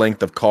total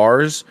length of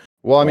cars?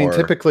 Well, I mean,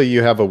 typically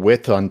you have a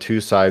width on two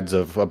sides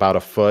of about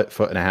a foot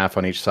and a half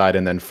on each side,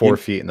 and then 4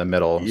 feet in the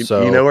middle.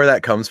 So you know where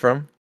that comes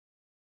from?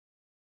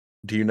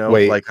 Do you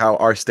know how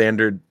our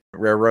standard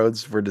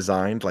railroads were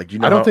designed? Do you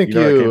know? I don't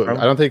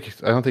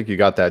think you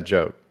got that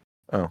joke.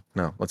 Oh,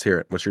 no. Let's hear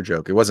it. What's your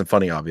joke? It wasn't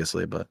funny,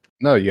 obviously, but...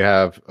 No, you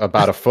have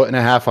about a foot and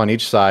a half on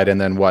each side, and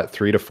then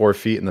 3 to 4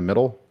 feet in the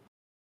middle?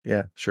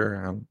 Yeah,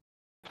 sure.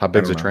 How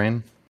big's a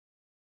train?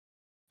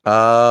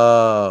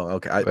 Oh,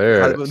 okay.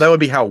 That would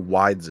be how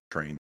wide's a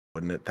train,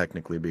 wouldn't it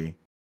technically be?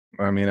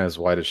 I mean, as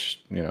wide as,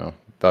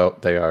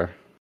 they are.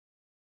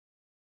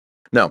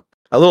 No.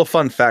 A little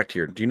fun fact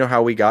here. Do you know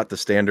how we got the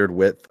standard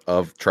width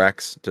of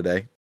tracks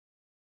today?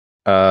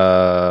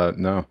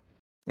 No.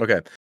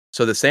 Okay.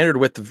 So the standard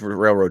width of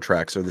railroad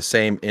tracks are the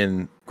same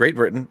in Great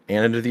Britain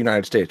and in the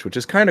United States, which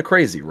is kind of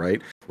crazy,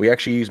 right? We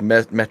actually use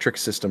metric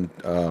system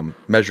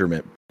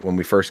measurement when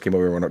we first came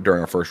over during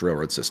our first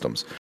railroad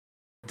systems.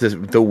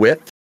 The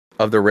width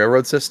of the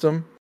railroad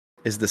system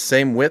is the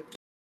same width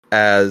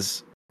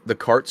as the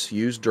carts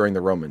used during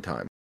the Roman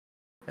time.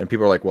 And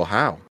people are like, well,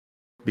 how?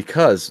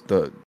 Because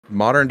the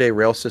modern day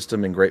rail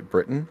system in Great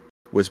Britain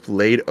was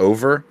laid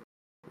over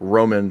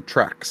Roman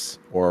tracks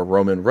or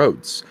Roman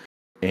roads.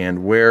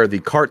 and where the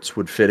carts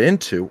would fit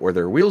into, or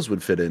their wheels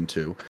would fit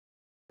into,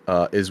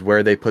 is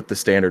where they put the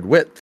standard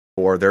width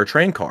for their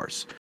train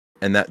cars.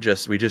 And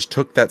we just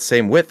took that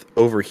same width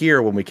over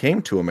here when we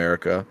came to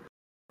America.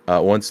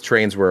 Once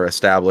trains were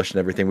established and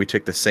everything, we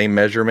took the same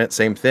measurement,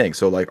 same thing.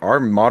 So like our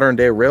modern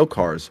day rail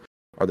cars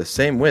are the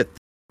same width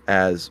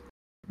as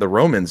the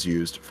Romans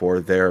used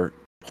for their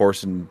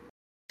horse and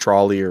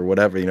trolley or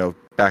whatever,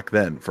 back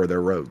then for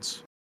their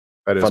roads.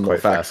 That is Fun quite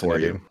little fact for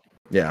fascinating. you.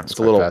 Yeah, it's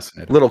a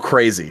Fascinating. little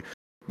crazy.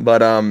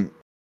 But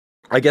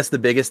I guess the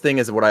biggest thing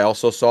is what I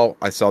also saw.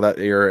 I saw that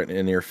here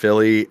near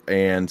Philly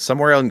and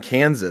somewhere in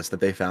Kansas that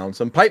they found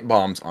some pipe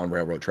bombs on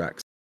railroad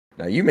tracks.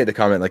 Now, you made the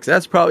comment like,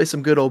 that's probably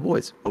some good old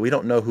boys, but we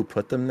don't know who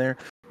put them there.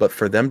 But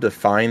for them to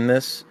find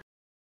this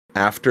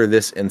after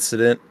this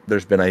incident,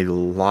 there's been a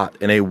lot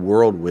in a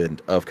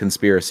whirlwind of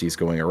conspiracies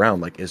going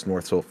around. Like, is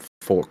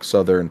Norfolk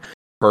Southern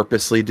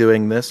purposely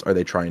doing this? Are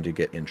they trying to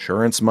get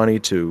insurance money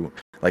to...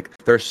 Like,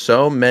 there's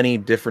so many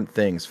different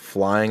things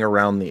flying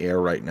around the air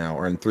right now,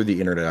 or through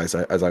the internet,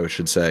 as I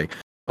should say,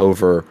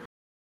 over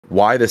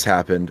why this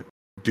happened.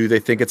 Do they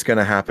think it's going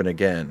to happen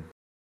again?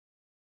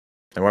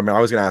 And I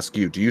was going to ask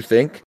you, do you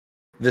think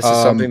this is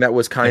something that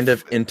was kind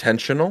of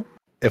intentional?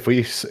 If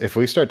we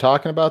start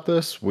talking about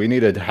this, we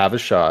need to have a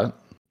shot.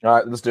 All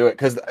right, let's do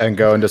it. And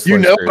go into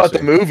about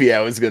the movie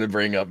I was going to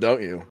bring up,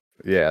 don't you?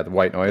 Yeah, the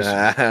White Noise.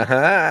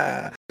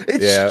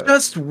 It's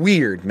just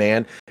weird,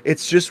 man.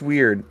 It's just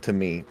weird to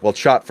me. Well,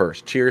 shot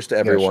first. Cheers to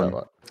everyone.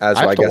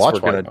 I guess we're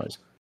going to...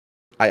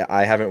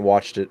 I haven't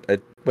watched it.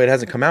 It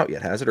hasn't come out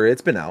yet, has it? Or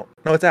it's been out?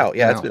 No, it's out.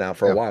 Yeah, it's been out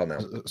for a while now.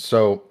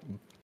 So,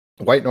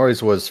 White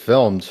Noise was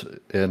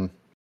filmed in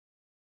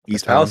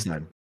East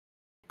Palestine.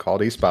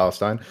 Called East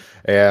Palestine.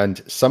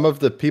 And some of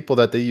the people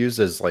that they used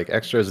as like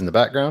extras in the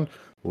background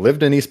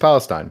lived in East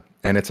Palestine.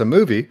 And it's a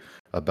movie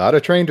about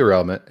a train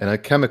derailment and a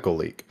chemical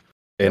leak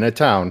in a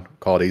town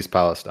called East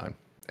Palestine.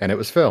 And it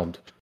was filmed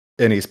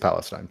in East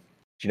Palestine.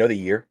 Do you know the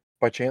year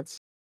by chance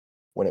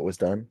when it was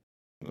done?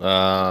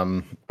 I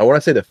want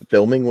to say the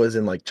filming was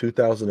in like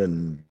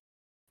 2000.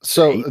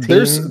 So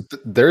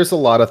there's a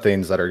lot of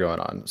things that are going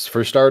on.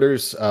 For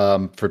starters,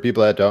 for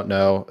people that don't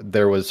know,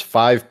 there was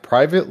 5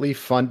 privately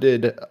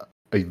funded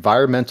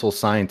environmental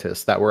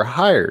scientists that were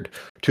hired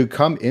to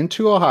come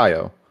into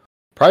Ohio,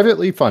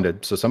 privately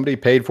funded. So somebody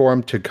paid for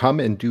them to come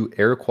and do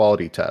air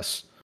quality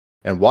tests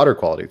and water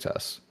quality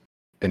tests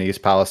in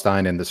East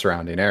Palestine and the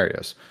surrounding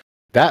areas.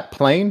 That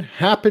plane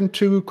happened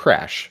to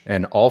crash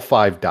and all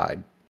 5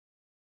 died.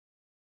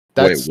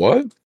 Wait,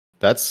 what?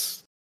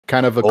 That's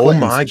kind of a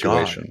Clinton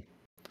situation. God.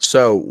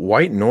 So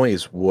White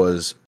Noise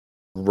was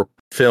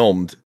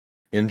filmed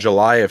in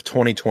July of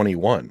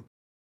 2021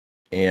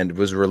 and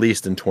was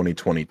released in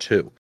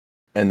 2022.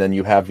 And then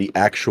you have the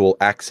actual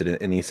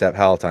accident in East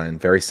Palestine,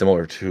 very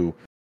similar to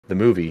the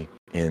movie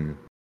in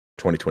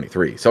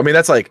 2023. So, I mean,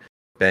 that's like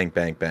bang,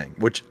 bang, bang,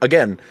 which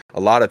again, a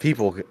lot of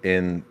people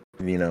in,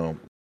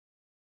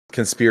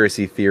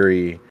 conspiracy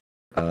theory,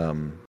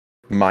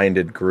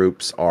 minded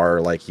groups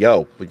are like,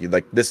 yo,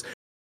 like this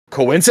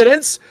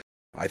coincidence?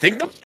 I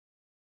think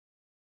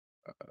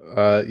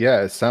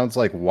yeah, it sounds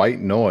like White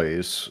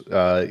Noise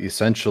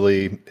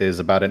essentially is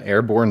about an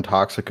airborne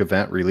toxic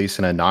event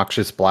releasing a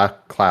noxious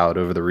black cloud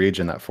over the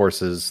region that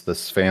forces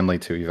this family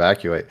to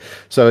evacuate.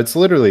 So it's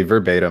literally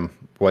verbatim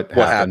what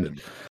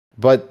happened.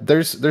 But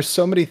there's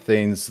so many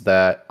things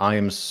that I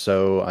am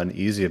so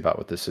uneasy about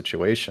with this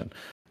situation.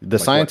 The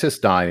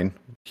scientist dying,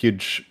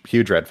 huge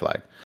red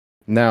flag.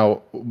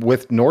 Now,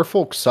 with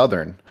Norfolk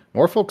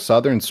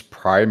Southern's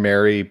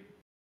primary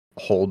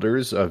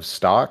holders of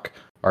stock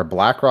are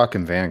BlackRock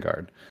and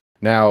Vanguard.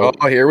 Now,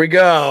 here we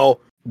go.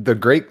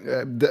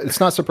 It's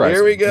not surprising.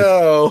 Here we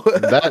go.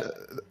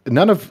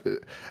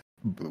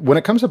 When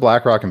it comes to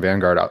BlackRock and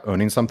Vanguard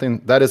owning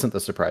something, that isn't the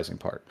surprising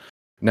part.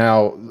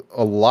 Now,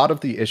 a lot of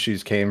the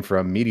issues came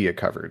from media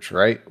coverage,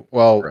 right?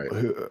 Well,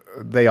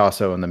 they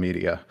also own the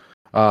media,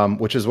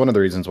 which is one of the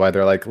reasons why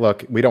they're like,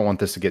 look, we don't want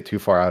this to get too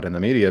far out in the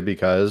media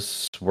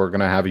because we're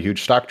going to have a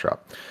huge stock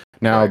drop.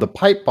 Now, the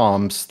pipe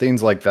bombs,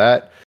 things like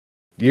that,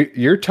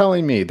 you're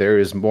telling me there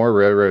is more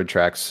railroad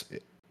tracks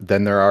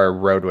than there are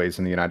roadways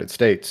in the United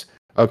States.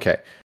 Okay.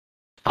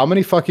 How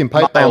many fucking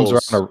pipe bombs are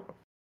on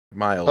a...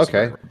 Miles.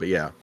 Okay. But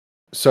yeah.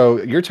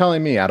 So you're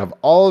telling me out of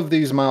all of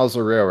these miles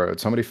of railroad,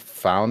 somebody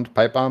found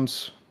pipe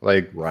bombs?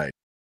 Like, right.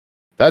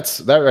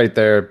 That right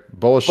there,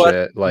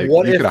 bullshit. Like,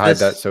 you could hide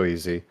that so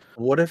easy.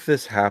 What if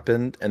this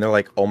happened and they're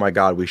like, oh my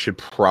God, we should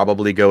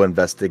probably go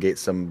investigate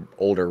some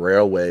older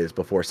railways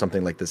before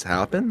something like this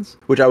happens?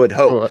 Which I would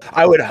hope.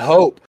 I would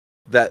hope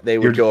that they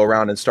would go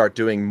around and start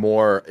doing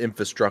more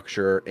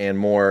infrastructure and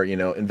more,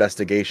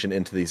 investigation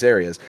into these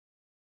areas.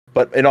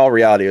 But in all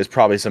reality, it was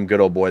probably some good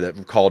old boy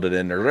that called it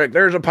in. They're like,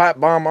 there's a pipe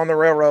bomb on the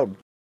railroad.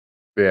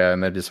 Yeah,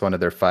 and they just wanted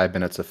their 5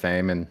 minutes of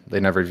fame, and they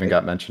never even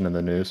got mentioned in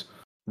the news.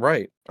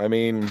 Right. I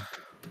mean,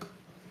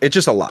 it's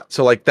just a lot.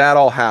 So, like, that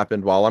all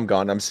happened while I'm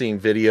gone. I'm seeing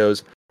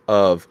videos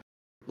of,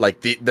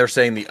 like, they're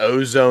saying the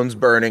ozone's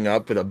burning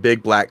up in a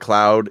big black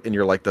cloud, and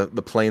you're like, the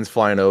plane's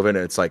flying over, and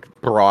it's like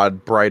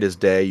bright as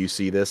day. You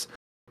see this.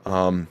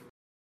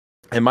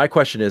 And my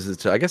question is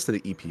to, I guess, to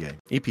the EPA.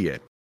 EPA,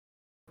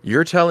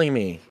 you're telling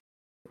me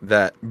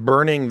that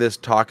burning this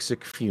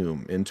toxic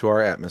fume into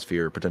our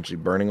atmosphere, potentially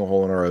burning a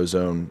hole in our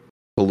ozone,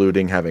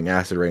 polluting, having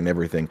acid rain and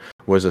everything,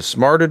 was a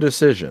smarter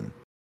decision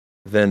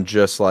than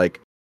just like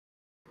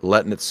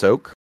letting it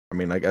soak? I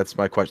mean, like that's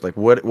my question. Like,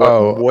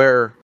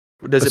 where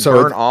does it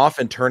burn off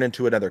and turn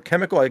into another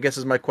chemical? I guess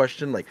is my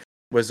question. Like,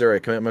 was there a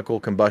chemical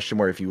combustion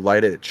where if you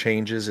light it, it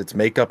changes its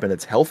makeup and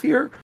it's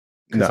healthier?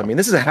 Because I mean,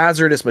 this is a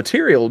hazardous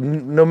material,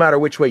 no matter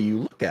which way you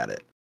look at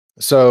it.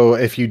 So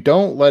if you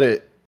don't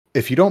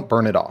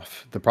burn it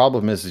off, the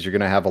problem is you're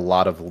going to have a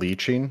lot of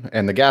leaching,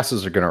 and the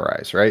gases are going to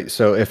rise, right?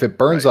 So if it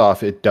burns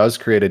off, it does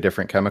create a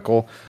different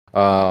chemical,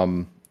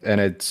 and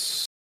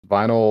it's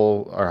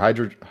vinyl or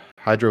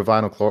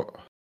hydrovinyl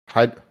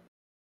chloride.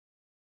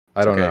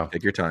 I don't know.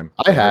 Take your time.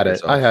 I had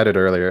it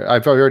earlier.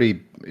 I've already,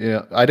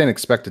 I didn't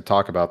expect to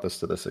talk about this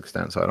to this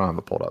extent, so I don't have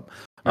it pulled up.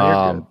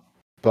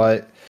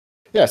 But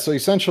yeah, so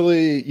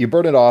essentially you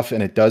burn it off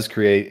and it does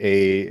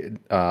create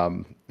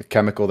a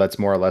chemical that's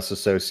more or less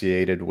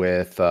associated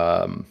with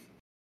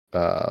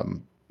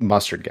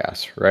mustard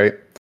gas, right?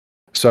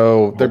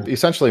 So they're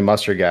essentially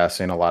mustard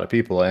gassing a lot of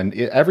people, and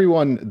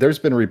there's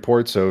been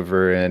reports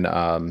over in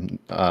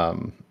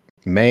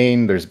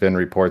Maine. There's been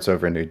reports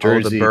over in New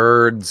Jersey. Oh, the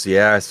birds.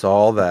 Yeah, I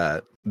saw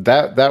that.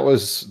 That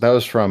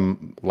was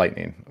from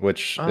lightning,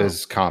 which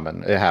is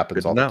common. It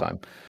happens all the time.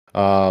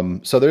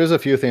 So there's a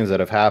few things that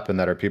have happened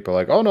that are people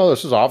like, oh no,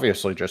 this is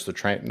obviously just a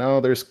train. No,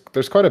 there's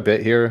quite a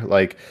bit here.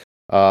 Like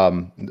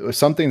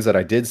some things that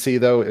I did see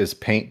though is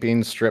paint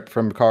being stripped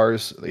from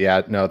cars.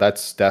 Yeah, no,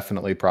 that's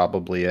definitely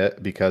probably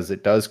it, because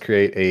it does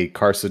create a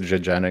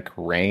carcinogenic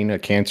rain, a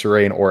cancer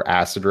rain or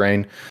acid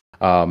rain.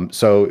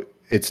 So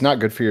it's not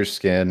good for your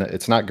skin.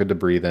 It's not good to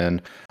breathe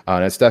in.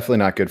 And it's definitely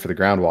not good for the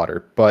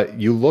groundwater. But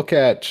you look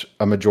at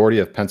a majority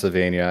of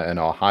Pennsylvania and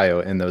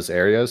Ohio in those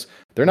areas,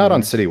 they're not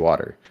on city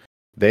water.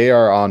 They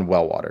are on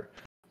well water.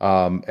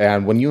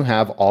 And when you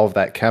have all of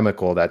that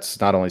chemical that's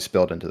not only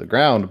spilled into the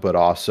ground, but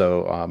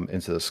also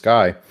into the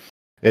sky,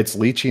 it's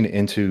leaching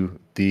into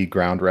the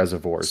ground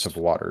reservoirs of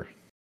water.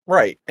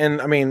 Right.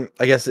 And I mean,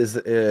 I guess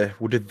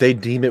did they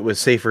deem it was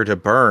safer to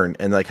burn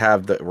and like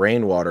have the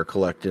rainwater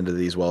collect into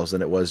these wells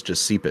than it was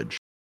just seepage?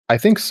 I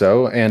think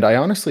so. And I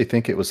honestly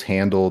think it was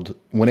handled,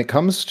 when it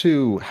comes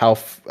to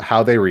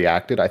how they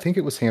reacted, I think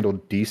it was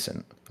handled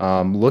decent.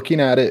 Looking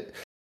at it,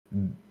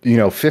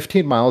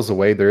 15 miles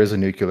away, there is a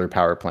nuclear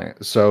power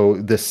plant. So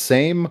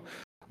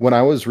when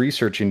I was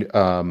researching,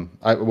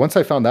 once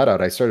I found that out,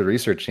 I started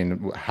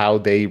researching how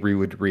they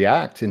would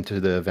react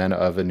into the event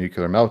of a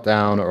nuclear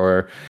meltdown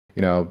or,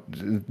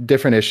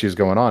 different issues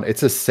going on.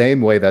 It's the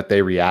same way that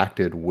they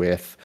reacted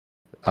with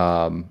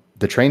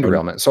the train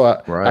derailment. So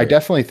I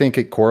definitely think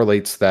it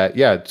correlates that,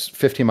 it's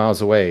 15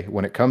 miles away.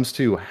 When it comes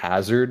to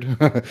hazard,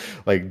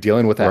 like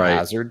dealing with a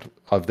hazard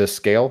of this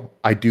scale,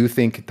 I do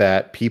think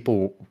that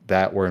people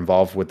that were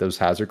involved with those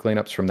hazard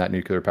cleanups from that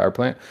nuclear power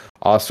plant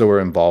also were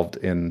involved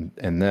in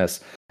this.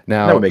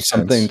 Now,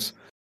 some things,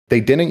 they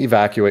didn't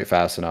evacuate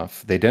fast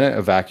enough. They didn't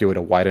evacuate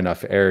a wide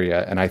enough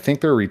area. And I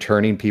think they're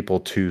returning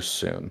people too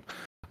soon.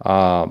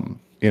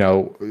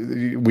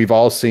 We've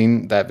all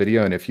seen that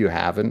video, and if you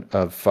haven't,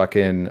 of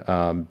fucking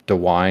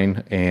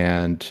DeWine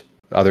and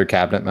other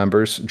cabinet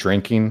members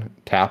drinking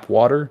tap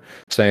water,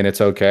 saying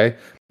it's okay.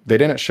 They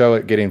didn't show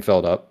it getting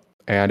filled up,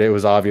 and it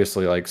was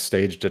obviously like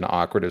staged and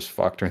awkward as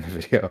fuck during the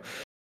video.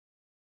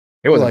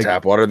 It wasn't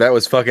tap water. That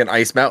was fucking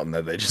Ice Mountain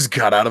that they just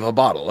got out of a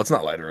bottle. Let's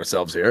not lie to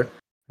ourselves here.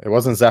 It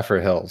wasn't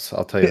Zephyr Hills,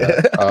 I'll tell you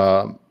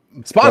that.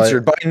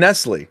 Sponsored by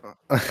Nestle.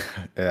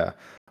 Yeah.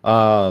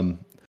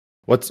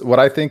 What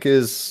I think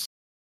is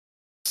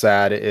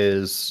sad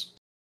is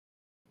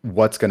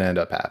what's going to end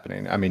up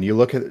happening. I mean, you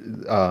look at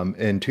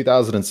in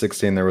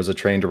 2016, there was a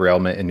train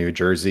derailment in New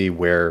Jersey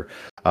where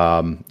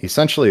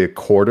essentially a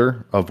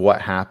quarter of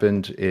what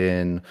happened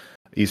in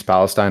East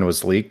Palestine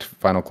was leaked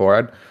vinyl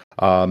chloride.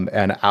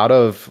 And out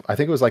of, I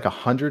think it was like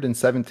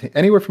 117,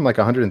 anywhere from like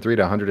 103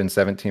 to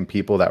 117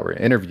 people that were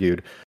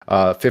interviewed,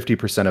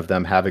 50% of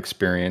them have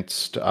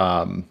experienced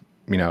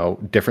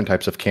different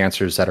types of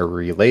cancers that are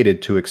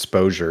related to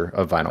exposure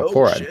of vinyl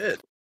chloride.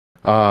 Shit.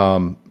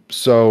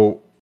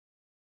 So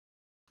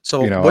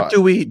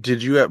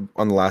did you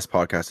on the last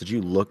podcast, did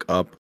you look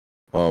up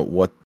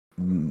what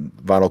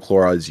vinyl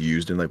chloride is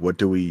used in? Like, what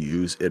do we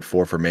use it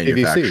for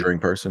manufacturing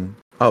PVC. Person?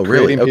 Oh,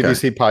 really? Okay.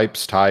 PVC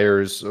pipes,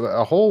 tires,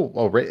 a whole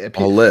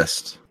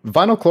list.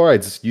 Vinyl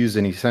chloride's used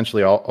in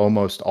essentially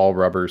almost all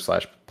rubber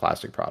 /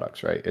 plastic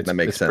products, right? That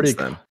makes sense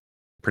then.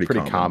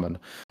 Pretty common.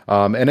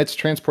 And it's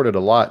transported a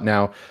lot.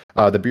 Now,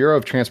 the Bureau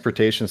of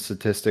Transportation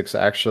Statistics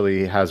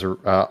actually has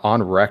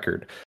on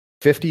record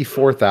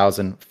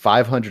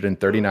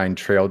 54,539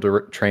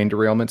 train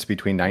derailments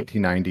between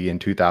 1990 and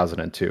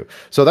 2002.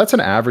 So that's an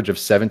average of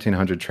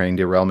 1,700 train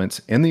derailments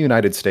in the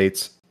United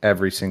States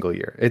every single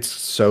year. It's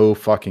so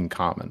fucking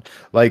common.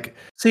 Like,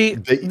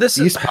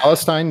 the East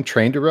Palestine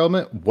train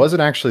derailment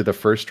wasn't actually the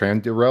first train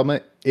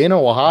derailment in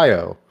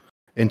Ohio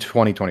in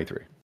 2023.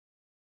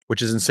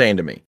 Which is insane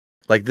to me.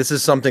 Like, this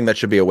is something that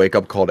should be a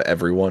wake-up call to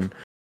everyone.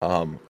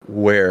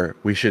 where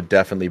we should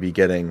definitely be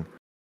getting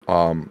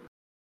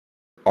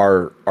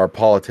our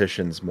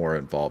politicians more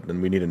involved,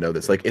 and we need to know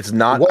this. Like, it's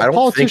not. What I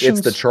don't think it's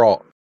the politicians?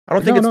 trawl. I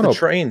don't think No, it's no, the no.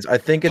 trains. I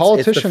think it's the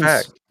Politicians.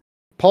 fact.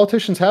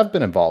 Politicians have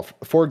been involved.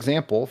 For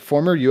example,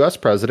 former U.S.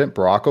 President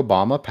Barack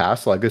Obama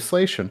passed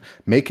legislation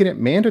making it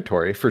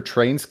mandatory for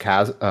trains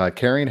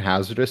carrying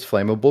hazardous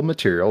flammable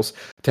materials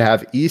to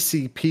have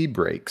ECP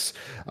brakes.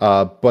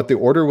 But the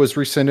order was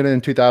rescinded in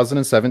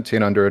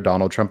 2017 under a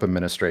Donald Trump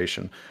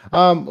administration.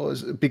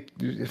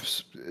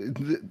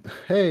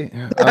 Hey.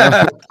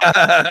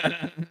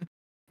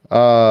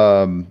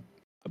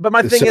 But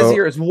my thing is So-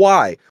 here is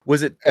why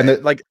was it And the-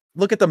 like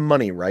look at the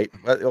money, right?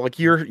 Like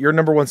your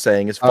number one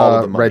saying is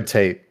follow the money. red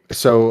tape.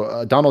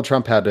 So Donald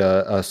Trump had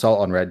a assault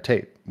on red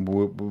tape.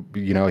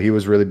 He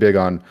was really big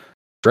on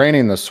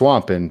draining the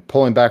swamp and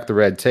pulling back the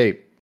red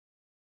tape.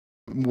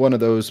 One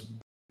of those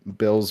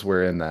bills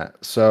were in that.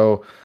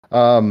 So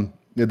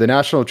the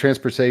National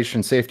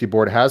Transportation Safety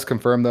Board has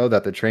confirmed, though,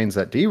 that the trains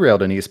that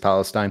derailed in East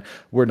Palestine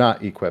were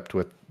not equipped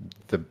with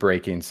the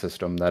braking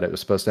system that it was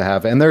supposed to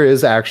have. And there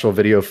is actual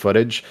video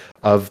footage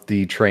of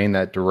the train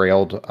that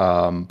derailed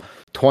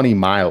 20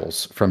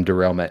 miles from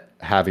derailment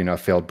having a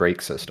failed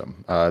brake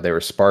system. They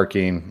were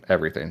sparking,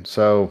 everything.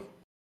 So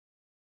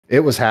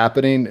it was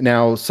happening.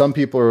 Now, some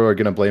people are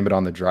going to blame it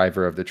on the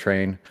driver of the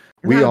train.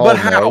 But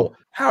how?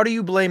 How do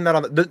you blame that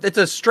on it's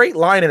a straight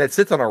line and it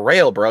sits on a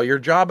rail, bro. Your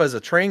job as a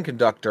train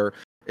conductor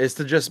is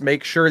to just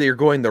make sure that you're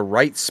going the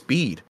right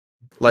speed.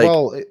 Like,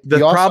 the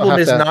problem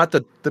is not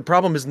the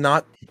problem is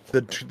not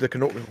the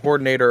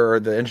coordinator or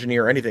the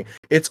engineer or anything.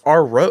 It's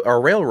our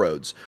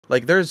railroads.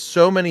 Like, there's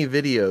so many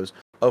videos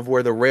of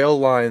where the rail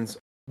lines,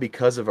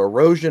 because of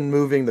erosion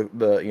moving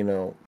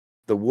the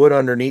wood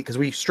underneath,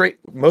 because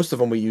most of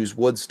them we use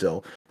wood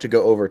still to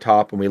go over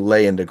top, and we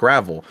lay into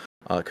gravel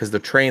because the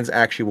trains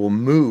actually will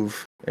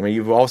move. I mean,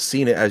 you've all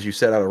seen it, as you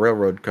said, at a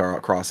railroad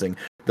crossing.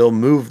 They'll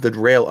move the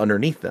rail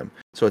underneath them,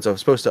 so it's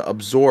supposed to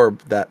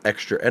absorb that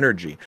extra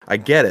energy. I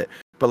get it,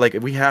 but like,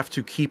 we have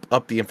to keep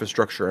up the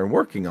infrastructure and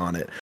working on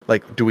it.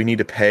 Like, do we need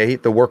to pay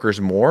the workers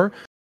more?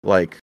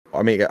 Like,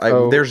 I mean,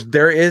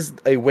 there is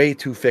a way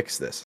to fix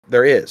this.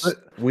 There is.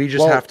 We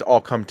just have to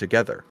all come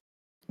together.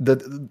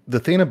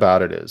 The thing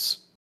about it is,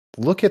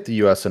 look at the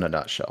U.S. in a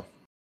nutshell.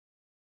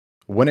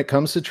 When it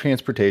comes to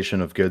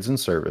transportation of goods and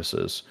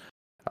services,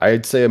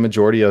 I'd say a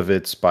majority of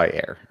it's by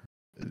air.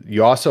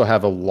 You also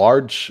have a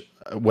large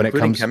when it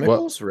comes to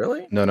chemicals,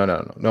 really? No.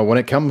 When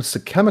it comes to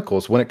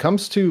chemicals, when it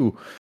comes to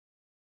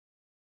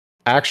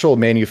actual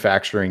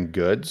manufacturing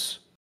goods,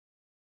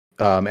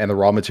 and the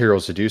raw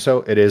materials to do so,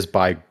 it is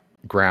by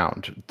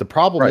ground. The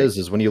problem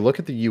is when you look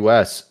at the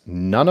U.S.,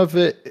 none of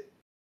it,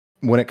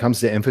 when it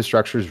comes to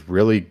infrastructure, is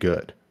really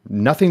good.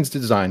 Nothing's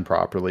designed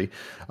properly,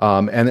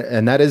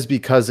 and that is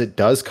because it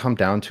does come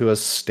down to a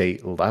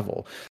state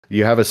level.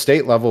 You have a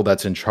state level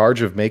that's in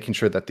charge of making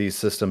sure that these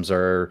systems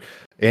are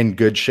in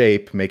good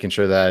shape, making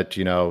sure that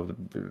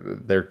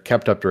they're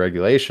kept up to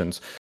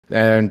regulations,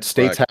 and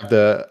states have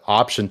the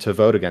option to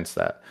vote against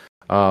that.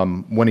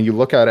 When you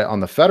look at it on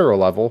the federal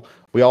level,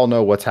 we all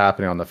know what's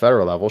happening on the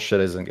federal level.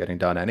 Shit isn't getting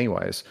done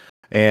anyways,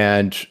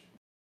 and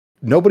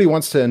nobody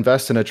wants to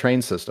invest in a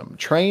train system.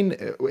 Train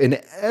in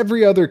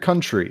every other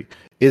country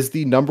is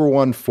the number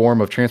one form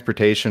of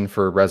transportation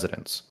for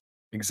residents.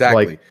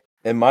 Exactly.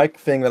 And my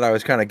thing that I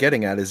was kind of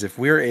getting at is, if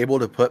we're able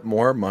to put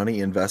more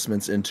money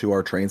investments into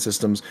our train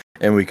systems,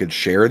 and we could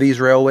share these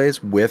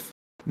railways with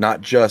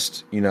not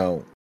just,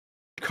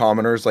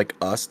 commoners like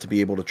us to be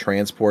able to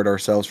transport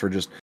ourselves for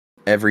just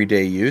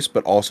everyday use,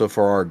 but also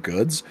for our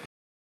goods,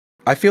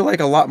 I feel like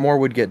a lot more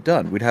would get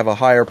done. We'd have a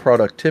higher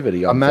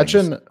productivity on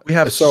Imagine things. We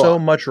have so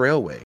much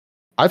railway.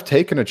 I've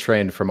taken a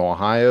train from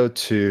Ohio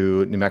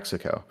to New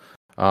Mexico.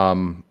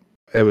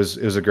 It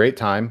was a great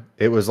time.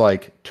 It was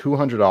like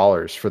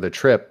 $200 for the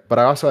trip, but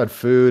I also had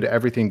food,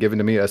 everything given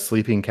to me, a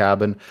sleeping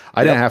cabin.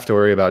 I didn't have to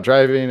worry about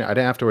driving. I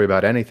didn't have to worry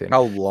about anything.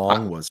 How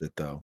long was it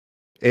though?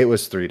 It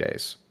was 3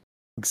 days.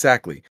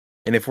 Exactly.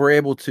 And if we're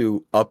able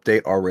to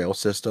update our rail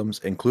systems,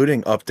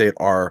 including update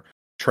our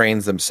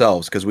trains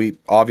themselves, because we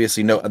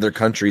obviously know other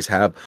countries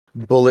have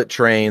bullet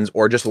trains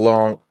or just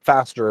long,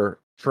 faster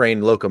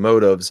train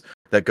locomotives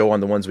that go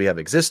on the ones we have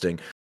existing,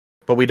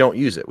 but we don't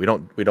use it. We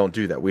don't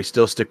do that. We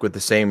still stick with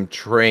the same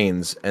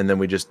trains, and then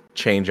we just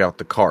change out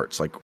the carts.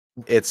 Like,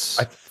 I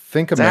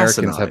think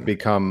Americans have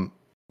become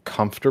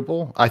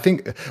comfortable. I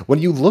think when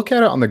you look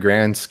at it on the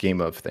grand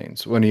scheme of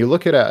things, when you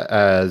look at it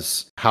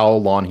as how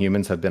long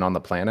humans have been on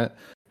the planet,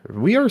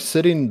 we are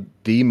sitting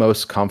the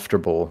most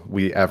comfortable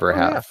we ever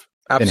have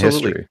in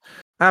history.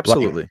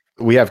 Absolutely. Like,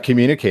 we have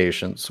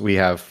communications. We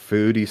have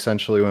food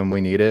essentially when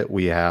we need it.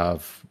 We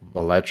have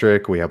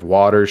electric. We have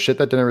water. Shit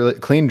that didn't really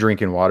clean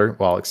drinking water.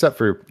 Well, except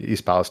for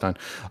East Palestine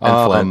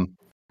and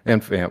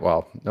Flint. And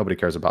well, nobody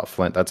cares about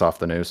Flint. That's off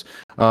the news.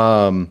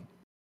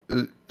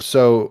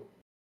 So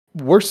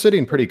we're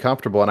sitting pretty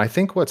comfortable, and I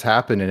think what's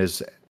happened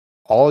is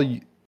all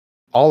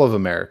of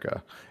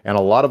America and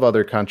a lot of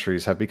other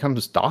countries have become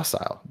just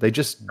docile. They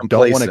just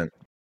don't want to.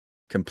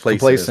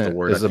 Complacent is the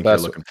word I think you're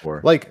looking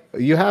for. Like,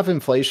 you have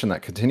inflation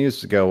that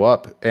continues to go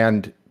up,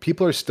 and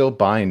people are still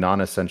buying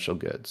non-essential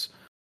goods.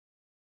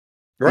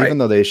 Right. Even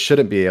though they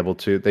shouldn't be able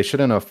to, they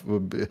shouldn't have,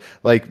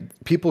 like,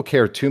 people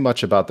care too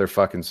much about their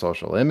fucking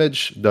social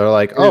image. They're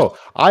like, oh,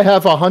 I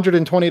have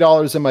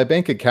 $120 in my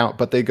bank account,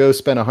 but they go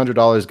spend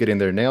 $100 getting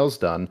their nails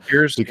done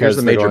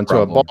because they go into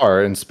a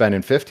bar and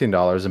spending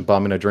 $15 and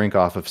bumming a drink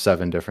off of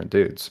 7 different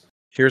dudes.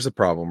 Here's the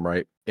problem,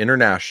 right?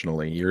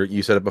 Internationally,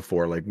 you said it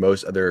before, like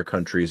most other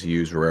countries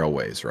use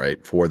railways,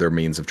 right, for their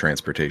means of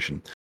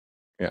transportation.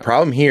 Yeah.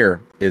 Problem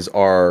here is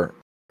the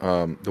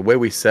way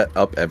we set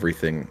up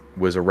everything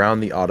was around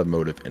the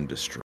automotive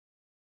industry.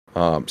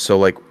 So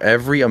like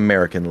every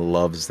American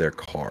loves their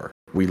car.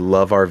 We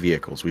love our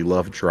vehicles. We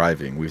love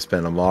driving. We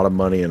spend a lot of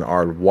money in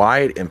our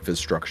wide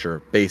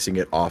infrastructure basing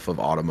it off of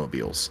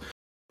automobiles.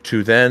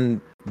 To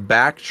then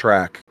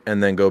backtrack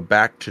and then go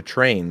back to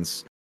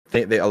trains,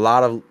 a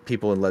lot of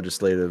people in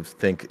legislative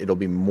think it'll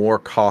be more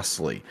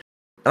costly.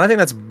 And I think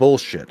that's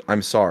bullshit.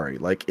 I'm sorry.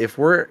 Like, if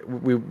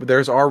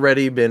there's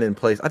already been in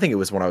place, I think it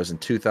was when I was in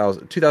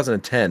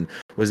 2010,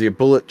 was the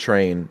bullet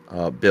train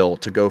bill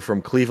to go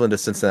from Cleveland to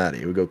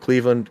Cincinnati. It would go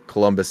Cleveland,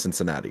 Columbus,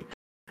 Cincinnati.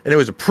 And it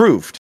was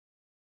approved.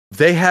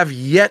 They have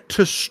yet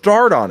to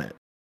start on it.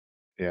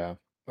 Yeah.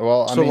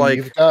 Well, I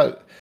mean,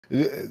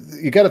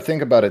 you got to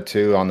think about it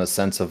too, on the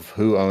sense of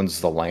who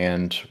owns the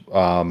land.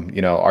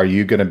 Are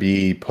you going to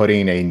be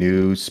putting a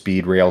new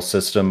speed rail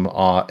system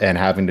and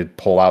having to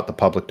pull out the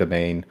public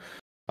domain?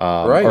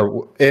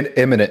 Or in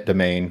eminent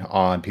domain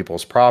on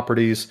people's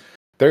properties?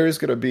 There is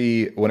going to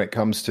be, when it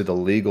comes to the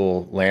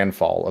legal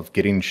landfall of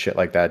getting shit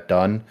like that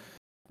done,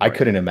 I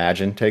couldn't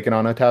imagine taking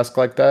on a task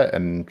like that,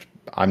 and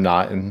I'm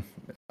not. And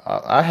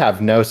I have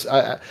no,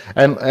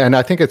 and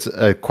I think it's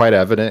quite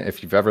evident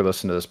if you've ever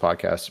listened to this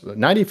podcast.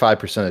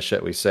 95% of the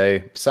shit we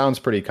say sounds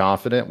pretty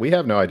confident. We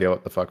have no idea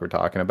what the fuck we're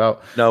talking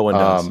about. No one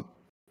does.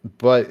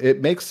 But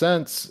it makes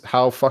sense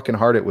how fucking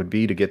hard it would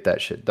be to get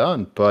that shit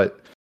done. But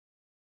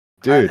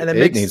dude,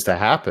 it needs to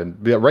happen.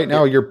 Right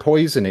now, you're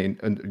poisoning.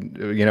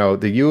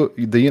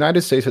 The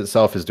United States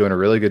itself is doing a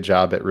really good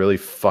job at really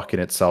fucking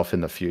itself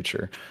in the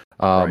future.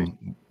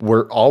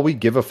 Where all we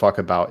give a fuck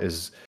about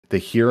is the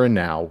here and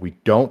now. We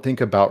don't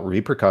think about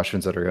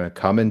repercussions that are going to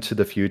come into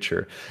the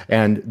future.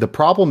 And the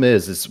problem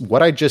is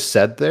what I just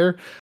said there.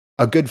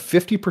 A good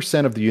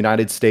 50% of the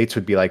United States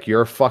would be like, you're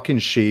a fucking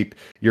sheep.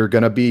 You're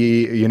going to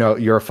be,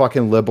 you're a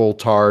fucking liberal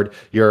tard.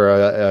 You're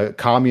a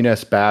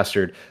communist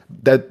bastard.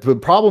 That the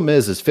problem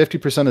is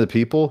 50% of the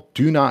people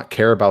do not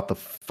care about the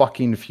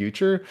fucking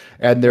future.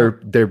 And they're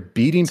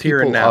beating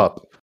people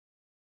up.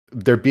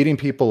 They're beating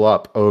people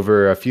up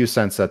over a few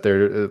cents that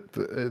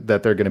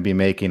they're going to be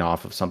making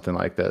off of something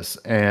like this.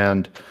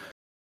 And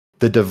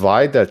the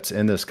divide that's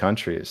in this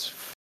country is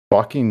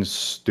fucking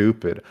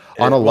stupid.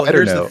 On a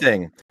lighter note,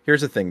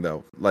 here's the thing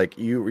though. Like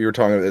you were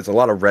talking about, there's a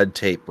lot of red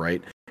tape,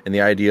 right? And the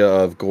idea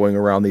of going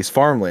around these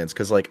farmlands,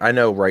 because like I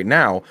know right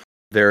now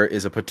there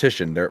is a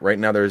petition. Right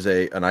now there's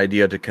an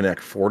idea to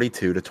connect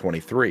 42 to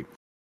 23,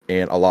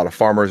 and a lot of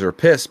farmers are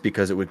pissed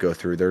because it would go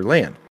through their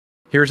land.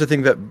 Here's the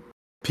thing that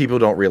people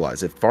don't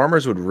realize: if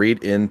farmers would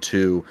read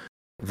into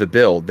the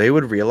bill, they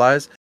would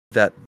realize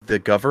that the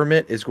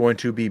government is going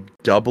to be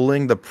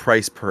doubling the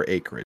price per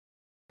acreage.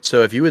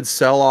 So if you would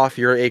sell off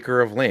your acre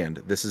of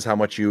land, this is how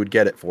much you would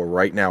get it for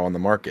right now on the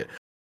market.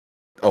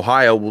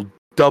 Ohio will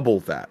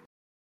double that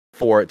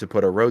for it to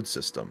put a road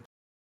system.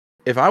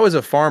 If I was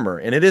a farmer,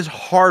 and it is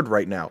hard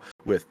right now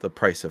with the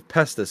price of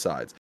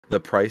pesticides, the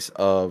price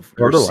of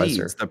your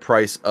seeds, the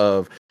price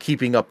of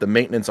keeping up the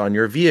maintenance on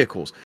your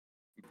vehicles.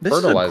 This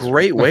is a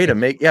great way to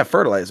make,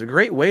 fertilizer, a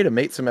great way to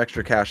make some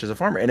extra cash as a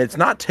farmer. And it's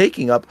not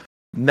taking up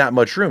that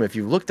much room. If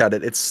you've looked at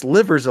it, it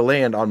slivers of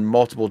land on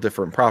multiple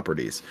different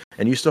properties,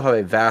 and you still have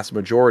a vast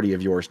majority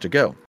of yours to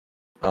go.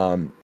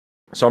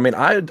 So I mean,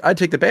 I'd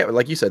take the buyout.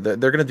 Like you said, they're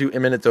going to do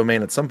eminent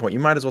domain at some point. You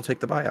might as well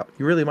take the buyout.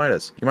 You really might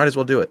as. You might as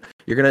well do it.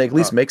 You're going to at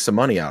least make some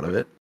money out of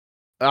it.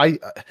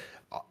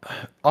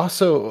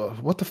 Also,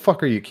 what the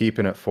fuck are you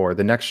keeping it for?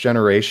 The next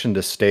generation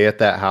to stay at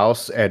that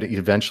house, and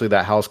eventually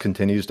that house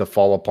continues to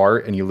fall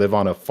apart, and you live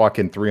on a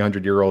fucking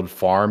 300-year-old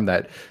farm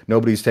that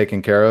nobody's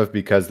taking care of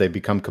because they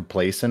become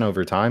complacent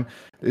over time.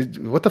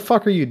 What the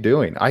fuck are you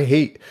doing? I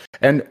hate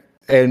and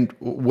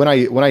when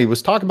I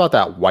was talking about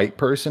that white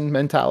person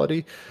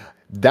mentality,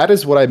 that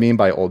is what I mean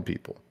by old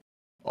people.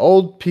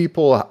 Old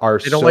people are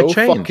so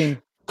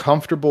fucking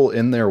comfortable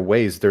in their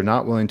ways. They're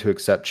not willing to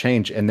accept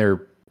change, and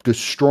they're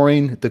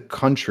destroying the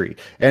country.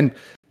 And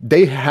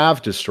they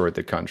have destroyed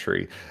the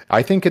country.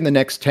 I think in the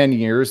next 10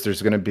 years,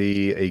 there's going to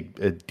be a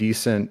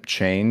decent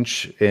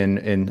change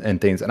in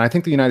things. And I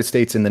think the United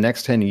States in the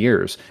next 10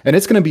 years, and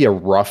it's going to be a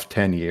rough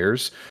 10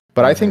 years,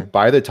 but I think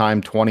by the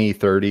time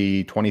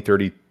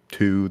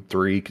 2032,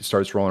 3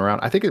 starts rolling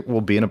around, I think it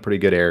will be in a pretty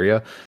good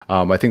area.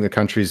 I think the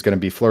country is going to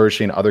be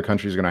flourishing. Other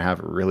countries are going to have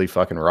it really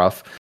fucking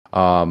rough.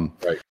 Right.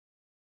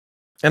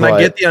 And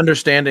I get the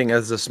understanding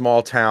as a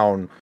small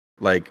town,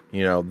 like,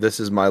 this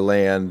is my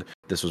land.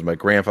 This was my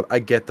grandfather. I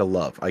get the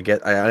love.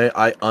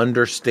 I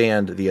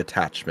understand the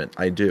attachment.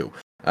 I do.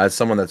 as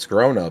someone that's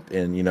grown up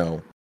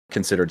in,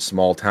 considered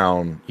small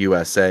town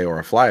USA or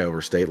a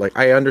flyover state, like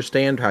I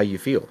understand how you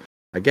feel.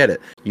 I get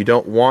it. You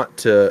don't want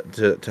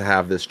to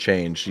have this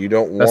change. You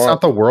don't want. That's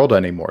not the world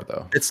anymore,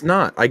 though. It's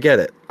not. I get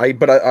it.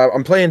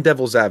 I'm playing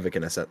devil's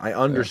advocate in a sense. I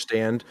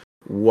understand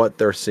what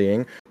they're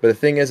seeing, but the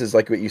thing is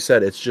like what you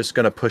said. It's just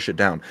going to push it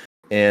down.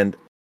 And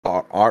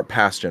our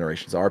past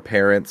generations, our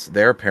parents,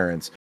 their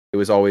parents, it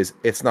was always,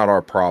 it's not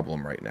our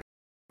problem right now.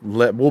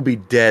 We'll be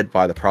dead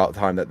by the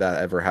time that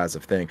ever has a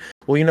thing.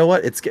 Well, you know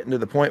what? It's getting to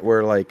the point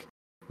where like.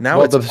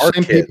 Now it's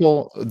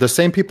the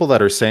same people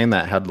that are saying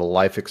that had the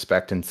life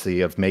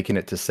expectancy of making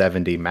it to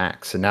 70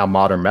 max, and now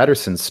modern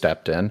medicine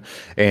stepped in,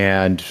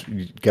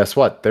 and guess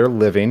what? They're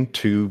living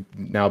to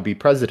now be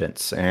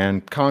presidents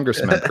and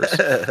Congress members.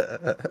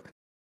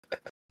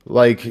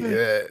 Like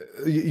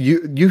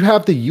you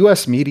have the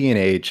U.S. median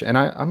age, and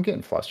I'm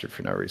getting flustered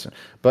for no reason,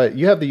 but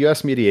you have the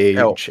U.S.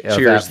 median age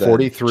cheers,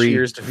 43.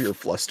 Cheers to your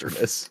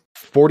flusterness.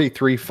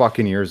 43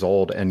 fucking years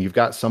old, and you've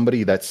got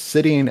somebody that's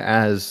sitting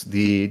as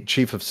the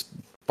chief of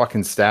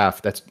fucking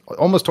staff that's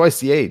almost twice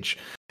the age,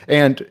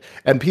 and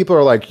people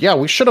are like, yeah,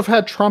 we should have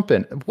had Trump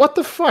in. What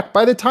the fuck?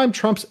 By the time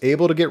Trump's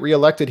able to get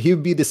reelected, he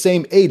would be the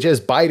same age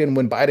as Biden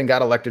when Biden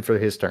got elected for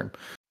his term.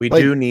 We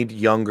do need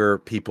younger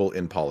people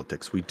in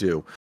politics. We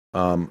do.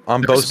 On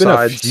both been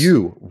sides, a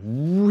few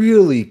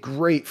really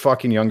great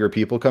fucking younger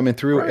people coming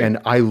through, and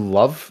I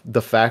love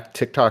the fact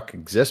TikTok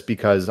exists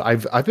because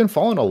I've been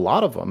following a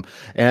lot of them,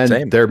 and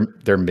Same.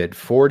 they're mid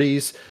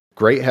 40s,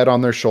 great head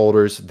on their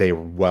shoulders, they're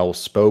well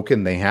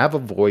spoken, they have a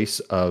voice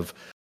of,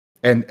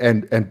 and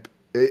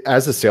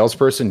as a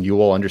salesperson, you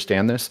will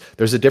understand this.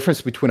 There's a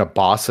difference between a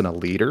boss and a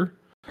leader.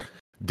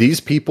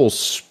 These people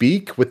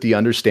speak with the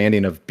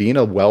understanding of being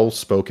a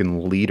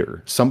well-spoken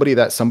leader, somebody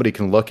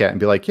can look at and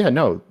be like, yeah,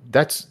 no,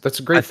 that's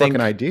a great fucking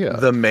idea.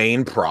 The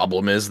main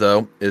problem is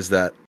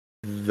that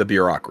the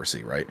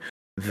bureaucracy, right?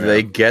 Yeah.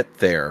 They get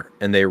there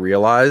and they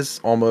realize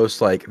almost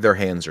like their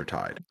hands are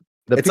tied.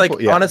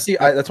 Honestly,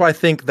 that's why I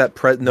think that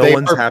no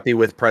one's happy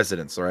with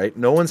presidents, right?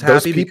 No one's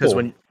happy because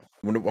when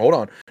hold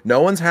on,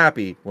 no one's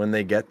happy when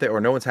they get there,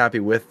 or no one's happy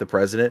with the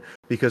president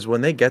because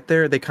when they get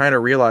there, they kind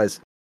of realize,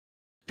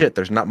 shit,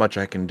 there's not much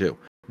I can do.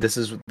 This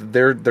is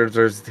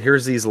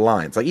here's these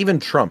lines. Like even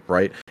Trump,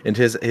 right? And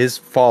his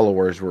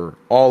followers were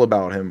all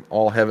about him,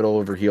 all head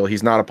over heel.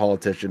 He's not a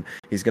politician.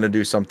 He's going to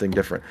do something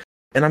different.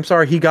 And I'm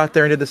sorry, he got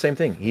there and did the same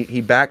thing.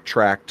 He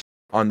backtracked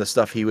on the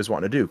stuff he was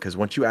wanting to do, because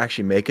once you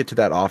actually make it to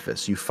that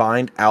office, you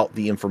find out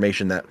the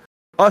information that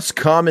us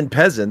common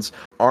peasants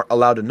aren't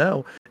allowed to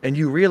know, and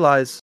you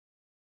realize,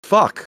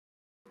 fuck,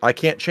 I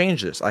can't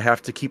change this. I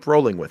have to keep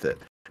rolling with it.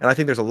 And I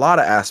think there's a lot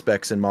of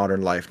aspects in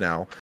modern life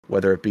now,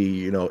 whether it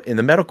be, in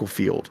the medical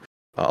field,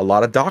 a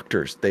lot of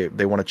doctors, they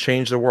want to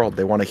change the world.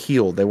 They want to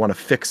heal. They want to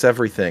fix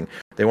everything.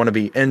 They want to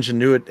be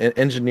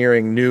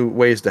engineering new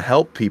ways to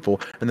help people.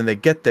 And then they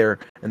get there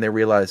and they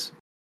realize,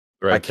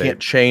 I can't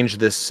change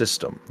this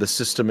system. The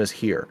system is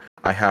here.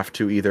 I have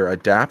to either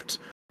adapt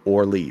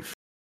or leave.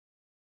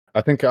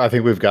 I think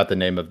we've got the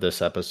name of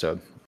this episode.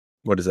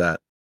 What is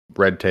that?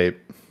 Red tape.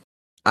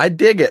 I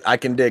dig it. I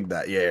can dig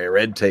that. Yeah,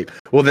 red tape.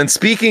 Well, then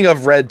speaking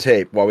of red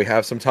tape, while we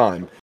have some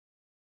time,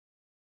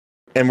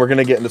 and we're going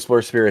to get into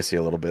Splurspiracy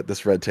a little bit,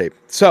 this red tape.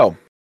 So,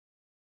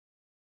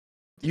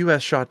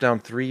 U.S. shot down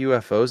 3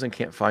 UFOs and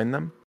can't find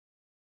them?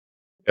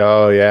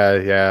 Oh, yeah.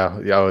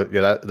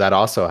 That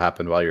also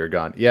happened while you were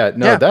gone. Yeah,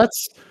 no,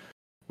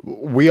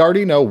 we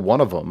already know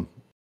one of them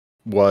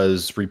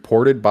was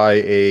reported by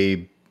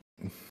a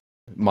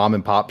mom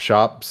and pop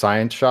shop,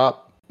 science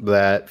shop,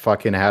 that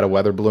fucking had a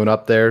weather balloon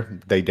up there.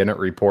 They didn't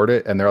report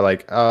it, and they're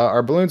like,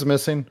 our balloon's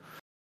missing.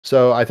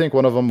 So I think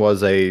one of them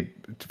was a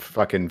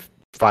fucking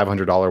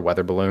 $500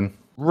 weather balloon.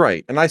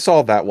 Right, and I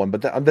saw that one,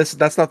 but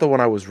that's not the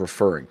one I was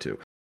referring to.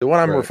 The one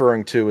I'm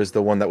referring to is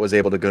the one that was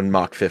able to go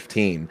Mach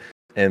 15,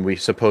 and we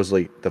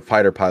supposedly, the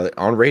fighter pilot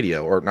on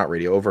radio, or not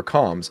radio, over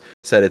comms,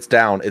 said it's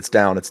down,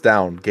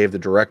 gave the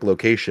direct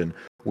location.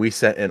 We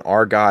sent in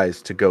our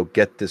guys to go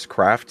get this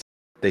craft.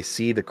 They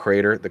see the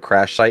crater, the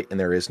crash site, and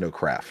there is no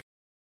craft.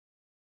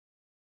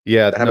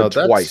 Yeah, that happened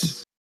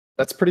twice.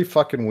 That's pretty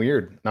fucking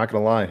weird, not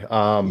gonna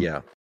lie.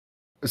 Yeah.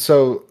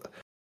 So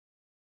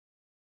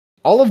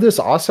all of this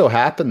also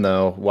happened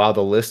though while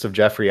the list of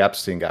Jeffrey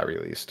Epstein got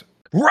released.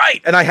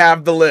 Right, and I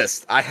have the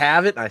list. I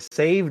have it. I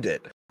saved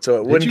it, so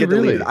it wouldn't get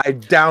deleted. I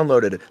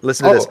downloaded it.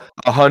 Listen to this: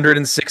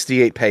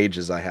 168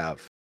 pages. I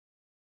have.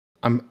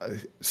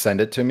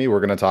 Send it to me. We're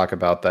going to talk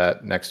about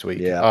that next week.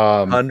 Yeah,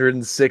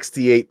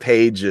 168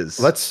 pages.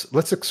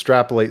 Let's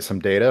extrapolate some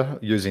data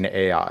using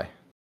AI.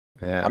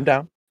 Yeah, I'm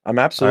down. I'm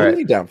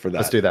absolutely down for that.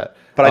 Let's do that.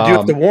 But I do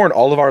have to warn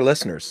all of our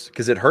listeners,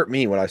 because it hurt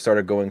me when I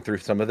started going through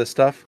some of this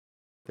stuff.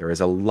 There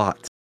is a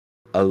lot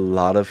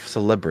of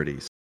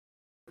celebrities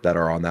that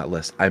are on that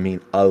list. I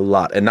mean, a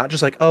lot. And not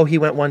just like, oh, he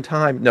went one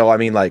time. No, I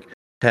mean like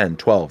 10,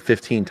 12,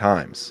 15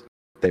 times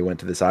they went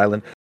to this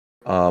island.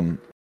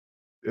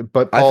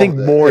 But I think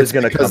more is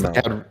going to come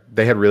out.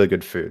 They had really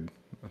good food.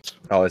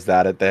 Oh, is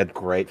that it? They had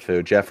great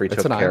food. Jeffrey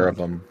took care of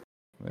them.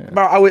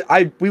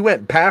 Yeah. We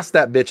went past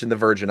that bitch in the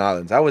Virgin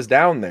Islands. I was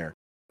down there.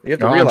 You have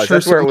to No, realize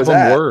that's where it was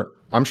at.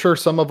 I'm sure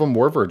some of them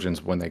were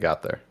virgins when they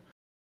got there.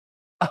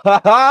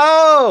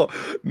 Oh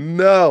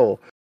no!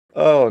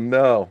 Oh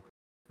no!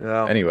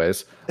 No.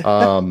 Anyways,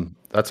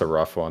 that's a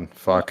rough one.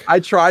 Fuck. I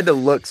tried to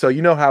look. So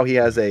you know how he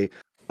has a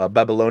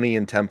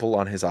Babylonian temple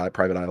on his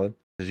private island?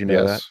 Did you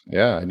know that?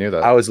 Yeah, I knew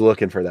that. I was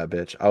looking for that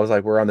bitch. I was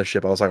like, we're on the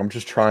ship. I was like, I'm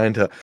just trying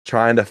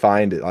to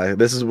find it. Like,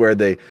 this is where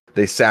they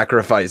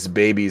sacrifice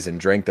babies and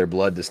drank their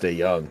blood to stay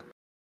young.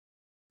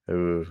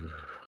 Ooh,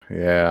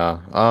 yeah.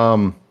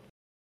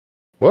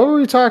 What were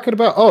we talking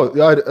about? Oh,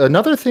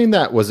 another thing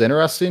that was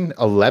interesting.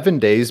 11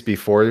 days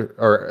before,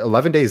 or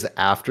 11 days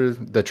after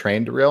the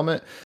train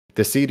derailment,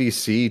 the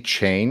CDC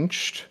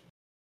changed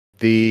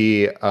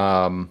the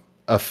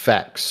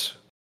effects,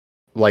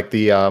 like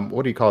the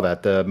what do you call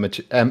that? The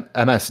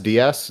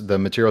MSDS, the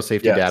material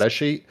safety data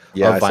sheet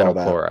of vinyl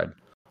chloride.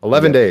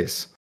 11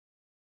 days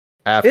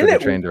after the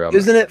train derailment.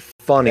 Isn't it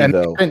funny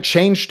though? And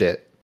changed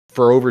it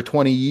for over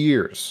 20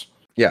 years.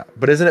 Yeah,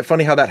 but isn't it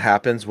funny how that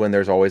happens when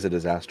there's always a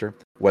disaster?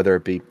 Whether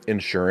it be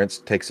insurance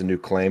takes a new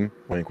claim,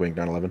 wink wink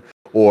 9/11,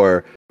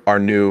 or our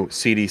new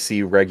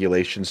CDC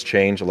regulations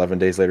change, 11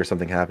 days later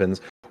something happens,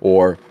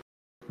 or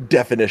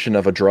definition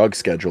of a drug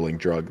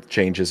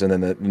changes and then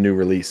the new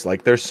release.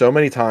 Like there's so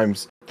many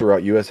times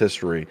throughout US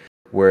history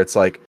where it's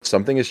like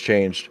something has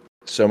changed,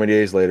 so many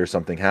days later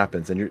something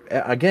happens, and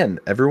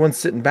everyone's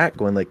sitting back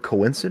going like,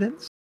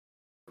 coincidence?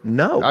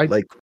 No.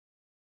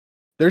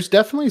 There's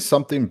definitely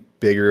something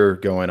bigger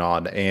going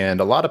on. And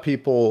a lot of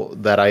people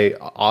that I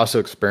also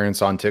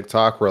experience on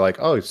TikTok were like,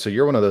 oh, so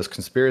you're one of those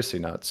conspiracy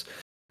nuts.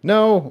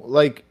 No,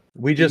 like,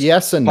 we just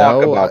yes and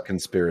talk no about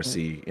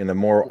conspiracy in a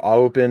more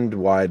opened,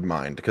 wide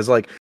mind. Because,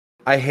 like,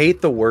 I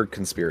hate the word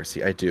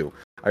conspiracy. I do.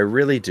 I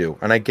really do.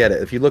 And I get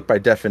it. If you look by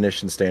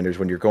definition standards,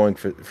 when you're going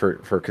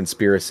for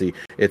conspiracy,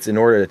 it's in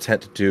order to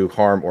attempt to do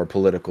harm or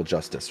political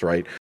justice,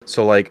 right?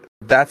 So, like,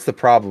 that's the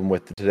problem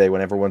with today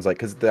when everyone's like,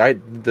 because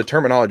the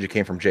terminology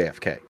came from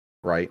JFK,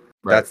 right?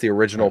 That's the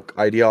original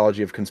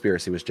ideology of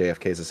conspiracy, was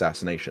JFK's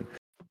assassination.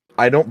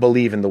 I don't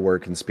believe in the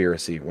word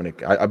conspiracy.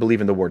 I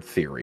believe in the word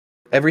theory.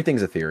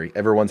 Everything's a theory.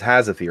 Everyone's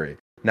has a theory.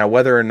 Now,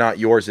 whether or not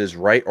yours is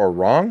right or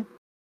wrong,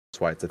 that's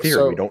why it's a theory.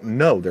 So, we don't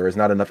know. There is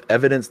not enough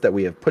evidence that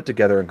we have put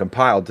together and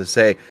compiled to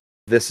say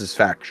this is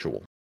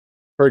factual.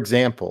 For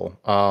example,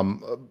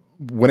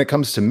 when it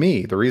comes to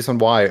me, the reason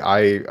why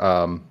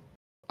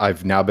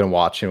I've now been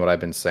watching what I've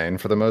been saying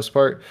for the most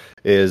part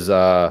is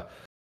the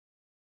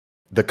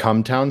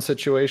Cumtown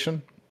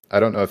situation. I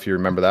don't know if you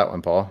remember that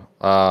one, Paul.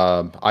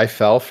 I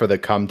fell for the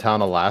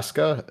Cumtown,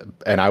 Alaska,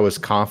 and I was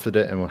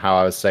confident in how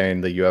I was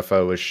saying the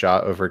UFO was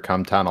shot over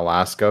Cumtown,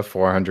 Alaska,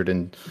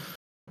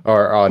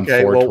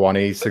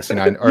 420,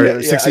 69,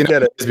 or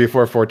 69 days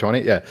before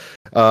 420. Yeah.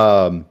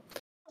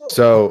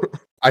 So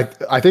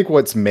I think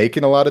what's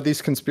making a lot of these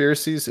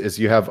conspiracies is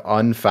you have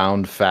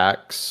unfound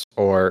facts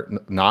or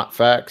not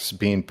facts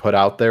being put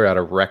out there at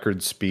a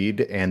record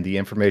speed, and the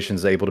information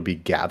is able to be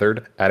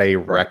gathered at a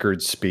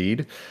record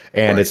speed,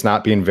 and it's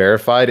not being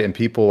verified, and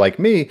people like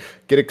me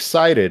get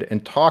excited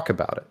and talk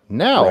about it.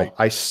 Now,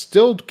 I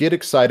still get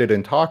excited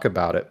and talk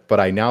about it, but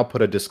I now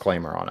put a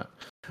disclaimer on it.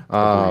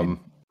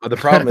 The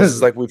problem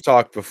is like we've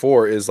talked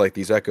before, is like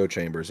these echo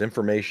chambers.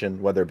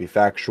 Information, whether it be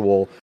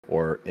factual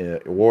or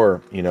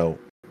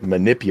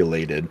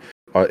manipulated,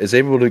 is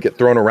able to get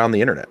thrown around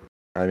the internet.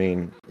 I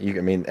mean,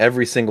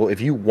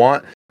 if you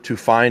want to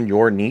find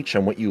your niche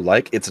and what you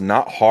like, it's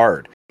not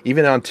hard.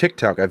 Even on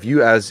TikTok,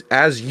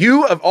 as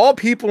you of all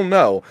people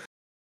know,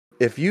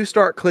 if you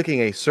start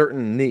clicking a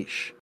certain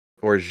niche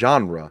or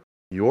genre,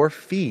 your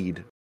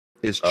feed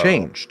is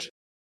changed.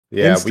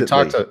 Yeah,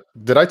 instantly.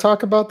 Did I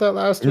talk about that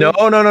last week? No.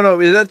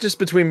 That's just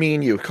between me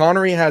and you.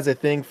 Connery has a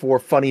thing for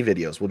funny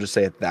videos. We'll just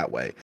say it that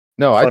way.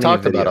 No, I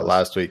talked about it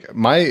last week.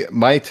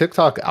 My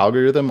TikTok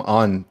algorithm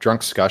on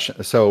Drunk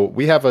Discussion. So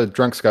we have a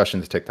Drunk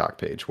Discussions TikTok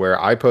page where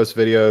I post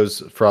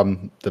videos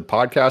from the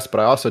podcast,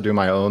 but I also do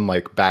my own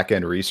like back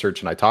end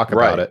research and I talk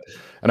about it.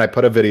 And I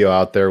put a video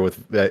out there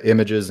with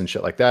images and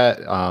shit like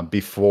that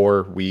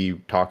before we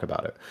talk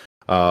about it.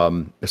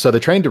 So the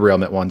train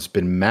derailment one's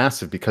been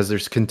massive because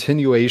there's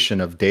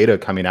continuation of data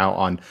coming out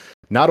on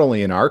not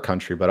only in our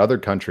country, but other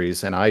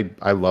countries. And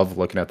I love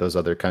looking at those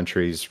other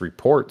countries'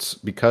 reports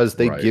because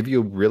they give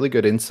you really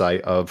good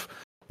insight of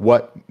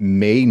what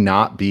may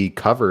not be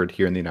covered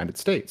here in the United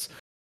States.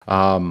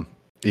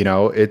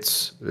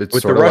 It's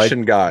with the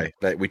Russian guy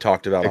that we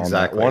talked about on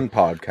that one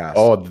podcast.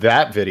 Oh,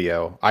 that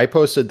video. I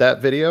posted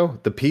that video.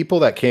 The people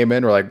that came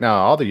in were like, no,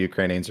 all the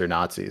Ukrainians are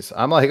Nazis.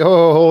 I'm like,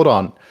 oh, hold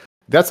on.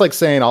 That's like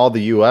saying all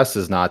the U.S.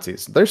 is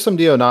Nazis. There's some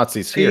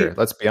neo-Nazis here,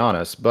 let's be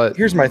honest. But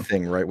here's my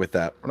thing, right, with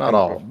that. Not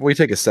all. We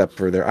take a step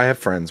further. I have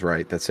friends,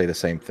 right, that say the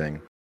same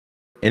thing.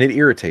 And it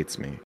irritates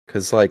me.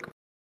 Because, like,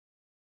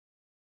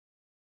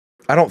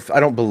 I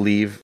don't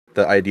believe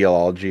the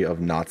ideology of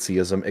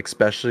Nazism,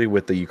 especially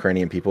with the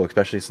Ukrainian people,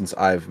 especially since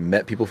I've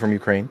met people from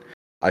Ukraine.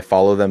 I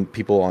follow them,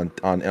 people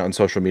on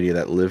social media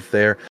that live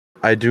there.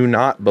 I do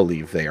not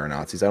believe they are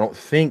Nazis. I don't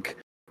think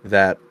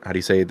that, how do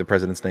you say the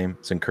president's name?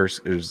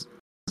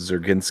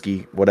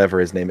 Zerginski, whatever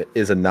his name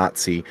is, a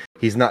Nazi.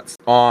 He's not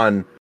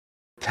on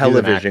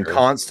television actor.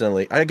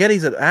 constantly. I get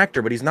he's an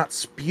actor, but he's not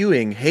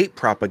spewing hate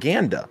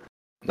propaganda.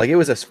 Like, it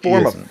was a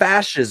form of isn't.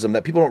 fascism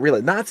that people don't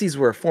realize. Nazis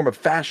were a form of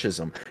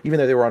fascism, even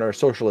though they were on our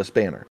socialist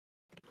banner.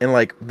 And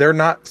like, they're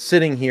not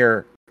sitting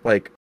here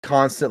like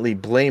constantly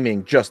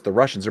blaming just the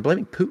Russians. They're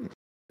blaming Putin.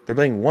 They're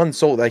blaming one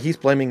soul. Like, he's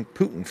blaming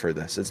Putin for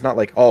this. It's not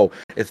like, oh,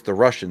 it's the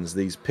Russians,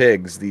 these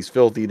pigs, these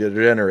filthy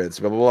degenerates,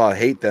 blah blah blah.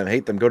 Hate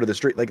them, go to the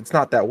street. Like, it's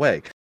not that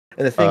way.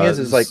 And the thing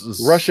is like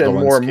Russia and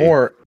more and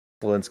more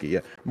Zelensky,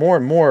 yeah, more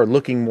and more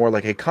looking more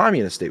like a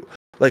communist state.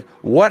 Like,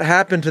 what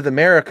happened to the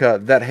America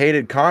that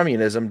hated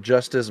communism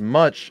just as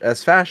much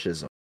as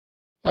fascism?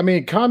 I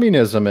mean,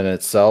 communism in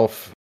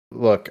itself.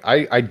 Look,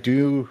 I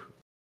do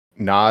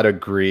not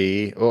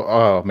agree.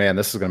 Oh man,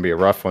 this is going to be a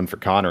rough one for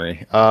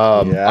Connery.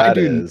 Yeah, it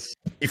is.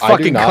 You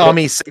fucking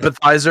commie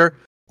sympathizer.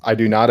 I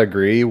do not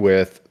agree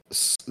with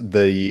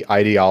the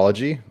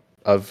ideology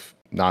of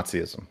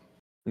Nazism.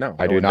 No,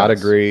 I do not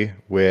agree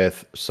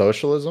with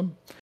socialism.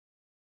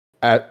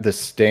 At the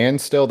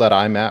standstill that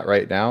I'm at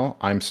right now,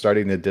 I'm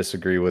starting to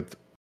disagree with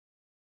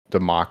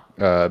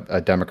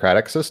a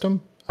democratic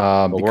system.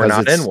 But we're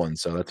not in one,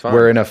 so that's fine.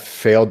 We're in a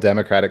failed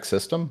democratic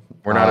system.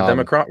 We're not a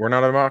democrat. We're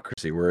not a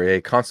democracy. We're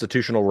a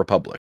constitutional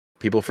republic.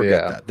 People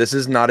forget that. This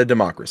is not a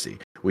democracy.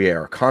 We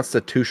are a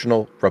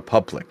constitutional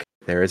republic.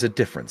 There is a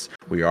difference.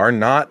 We are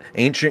not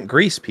ancient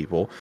Greece,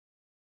 people.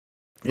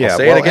 I'll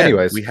say it again.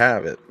 Anyways, we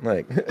have it.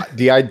 Like,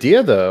 the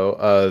idea, though,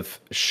 of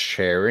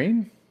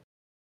sharing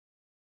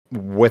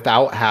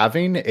without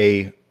having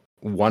a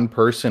one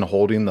person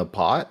holding the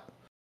pot.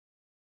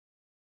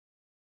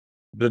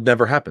 But it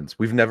never happens.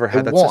 We've never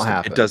had that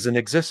system. It doesn't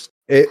exist.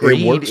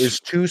 Greed is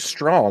too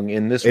strong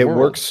in this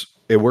world.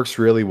 It works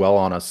really well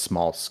on a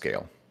small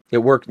scale. It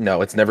worked.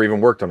 No, it's never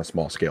even worked on a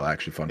small scale.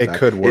 Actually, fun fact. It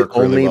could work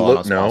really well on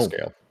a small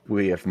scale.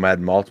 We have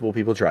had multiple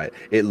people try it.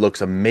 It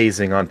looks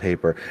amazing on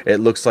paper. It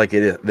looks like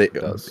it is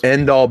the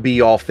end all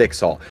be all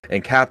fix all.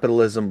 And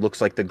capitalism looks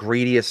like the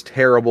greediest,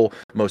 terrible,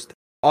 most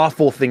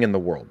awful thing in the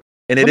world.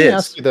 And it is. Let me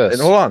ask you this.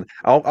 And hold on,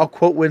 I'll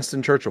quote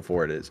Winston Churchill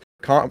for it. Is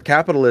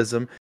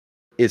capitalism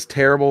is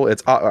terrible.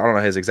 It's, I don't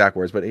know his exact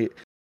words, but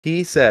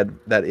he said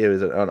that it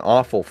is an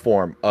awful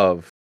form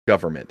of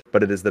government,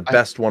 but it is the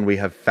best one we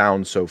have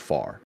found so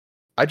far.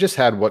 I just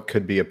had what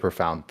could be a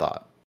profound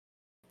thought,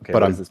 okay,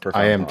 but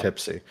I am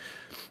tipsy.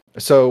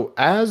 So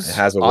as it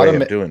has a way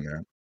of doing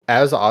that.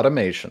 As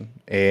automation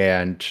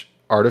and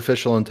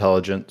artificial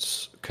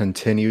intelligence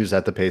continues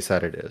at the pace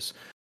that it is,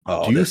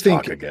 do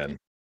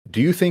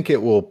you think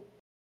it will?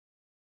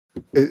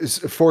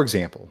 For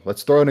example,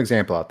 let's throw an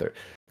example out there.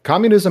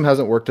 Communism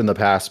hasn't worked in the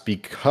past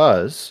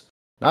because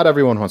not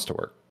everyone wants to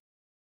work.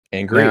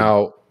 Angry.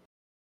 Now,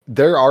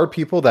 there are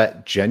people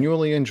that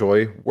genuinely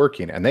enjoy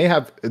working, and they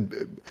have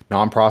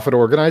nonprofit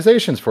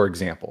organizations, for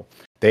example.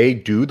 They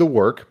do the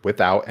work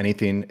without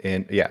anything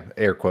in,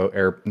 air quote,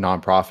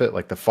 nonprofit,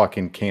 like the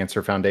fucking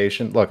Cancer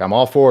Foundation. Look, I'm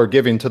all for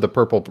giving to the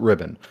purple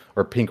ribbon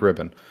or pink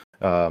ribbon.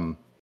 But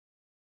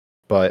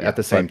at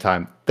the same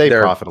time, they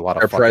profit a lot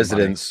of fucking money. Their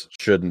presidents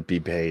shouldn't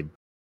be paid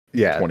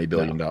 $20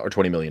 billion or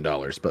 $20 million,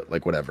 but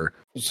like whatever.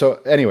 So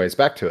anyways,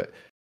 back to it.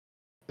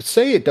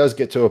 Say it does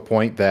get to a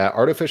point that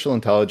artificial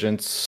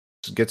intelligence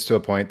gets to a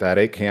point that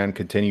it can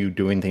continue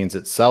doing things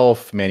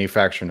itself,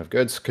 manufacturing of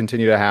goods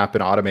continue to happen,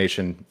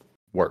 automation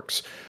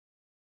works.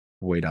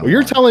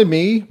 You're telling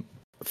me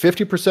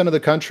 50% of the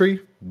country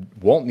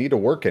won't need to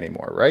work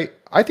anymore, right?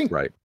 I think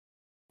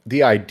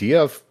the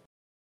idea of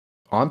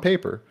on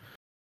paper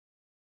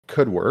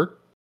could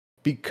work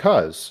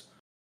because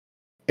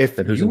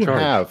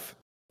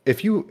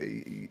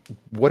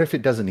what if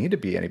it doesn't need to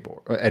be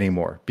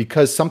anymore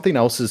because something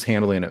else is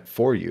handling it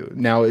for you?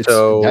 Now that's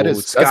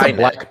a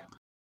black.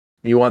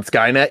 You want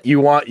Skynet? You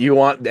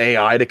want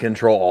AI to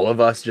control all of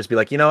us? Just be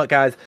like, you know what,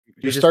 guys?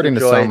 You're starting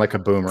to sound like a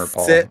boomer,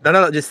 Paul.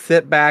 Just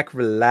sit back,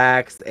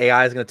 relax.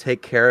 AI is going to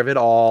take care of it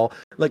all.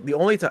 Like, the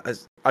only time,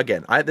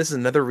 again, this is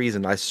another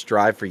reason I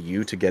strive for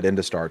you to get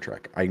into Star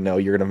Trek. I know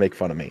you're going to make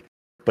fun of me,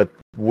 but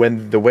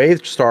when the way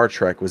Star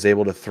Trek was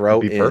able to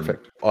throw in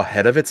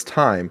ahead of its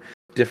time,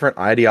 different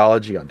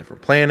ideology on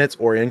different planets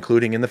or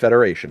including in the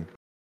Federation,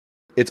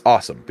 it's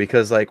awesome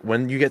because like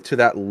when you get to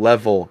that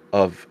level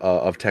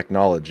of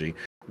technology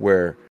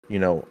where, you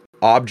know,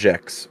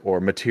 objects or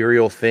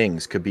material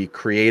things could be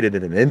created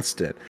in an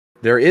instant,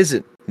 there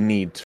isn't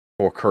need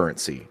for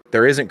currency.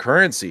 There isn't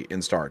currency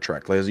in Star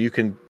Trek. Like, you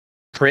can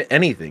print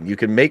anything. You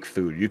can make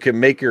food. You can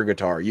make your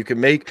guitar. You can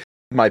make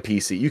my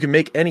PC. You can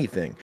make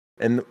anything.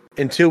 And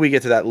until we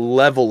get to that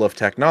level of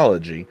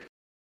technology,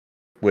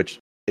 which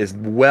is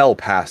well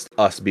past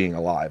us being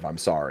alive, I'm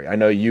sorry. I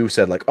know you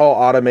said like, oh,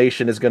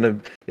 automation is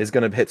gonna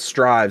hit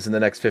strides in the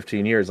next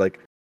 15 years. Like,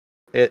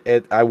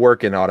 I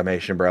work in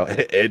automation, bro.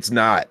 It's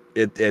not.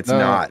 It's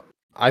not.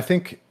 I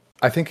think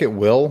it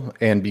will,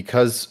 and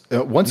because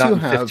once not you in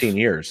have 15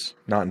 years,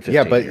 not in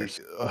 15 years.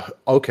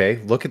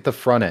 Okay, look at the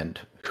front end.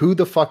 Who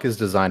the fuck is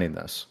designing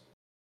this?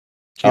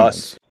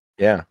 Us.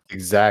 Yeah.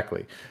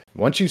 Exactly.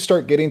 Once you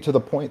start getting to the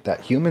point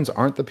that humans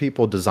aren't the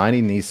people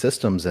designing these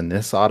systems and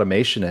this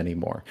automation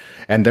anymore,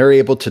 and they're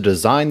able to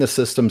design the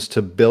systems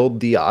to build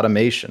the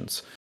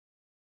automations,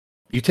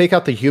 you take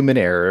out the human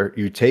error,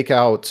 you take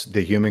out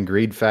the human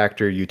greed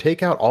factor, you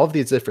take out all of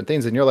these different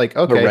things, and you're like,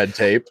 The okay, red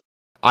tape.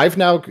 I've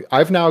now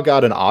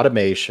got an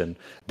automation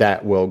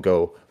that will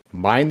go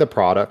mine the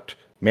product,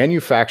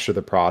 manufacture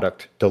the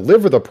product,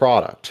 deliver the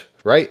product,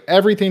 right?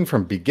 Everything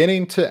from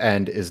beginning to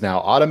end is now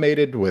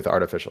automated with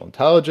artificial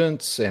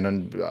intelligence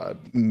and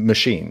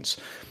machines.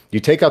 You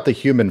take out the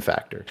human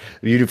factor.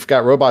 You've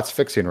got robots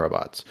fixing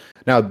robots.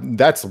 Now,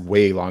 that's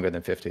way longer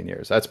than 15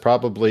 years. That's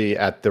probably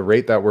at the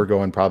rate that we're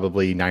going,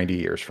 probably 90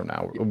 years from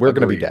now. We're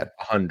going to be dead.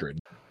 100.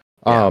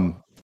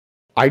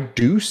 I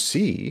do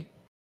see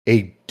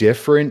a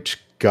different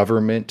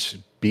government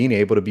being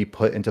able to be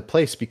put into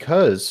place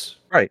because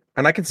Right.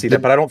 And I can see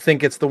that, but I don't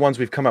think it's the ones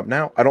we've come up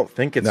now. I don't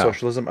think it's No.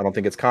 socialism. I don't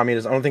think it's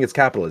communism. I don't think it's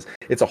capitalism.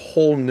 It's a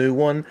whole new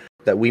one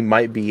that we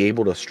might be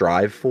able to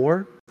strive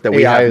for that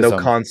we have no AIism.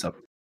 concept.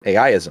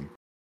 AIism.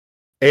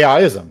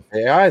 AIism.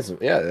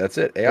 AIism. Yeah, that's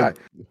it. AI.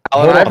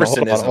 Hold Allen on,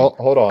 Iversonism.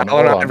 hold on.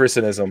 Allen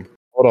Iversonism.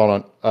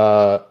 Hold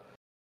on.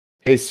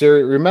 Hey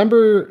Siri,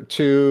 remember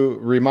to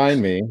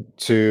remind me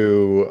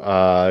to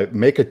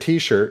make a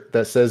T-shirt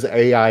that says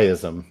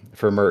AIism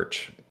for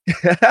merch.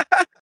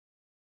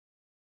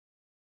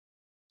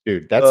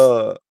 Dude,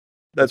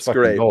 that's fucking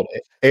great. gold.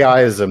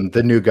 AIism,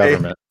 the new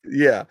government.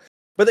 Yeah.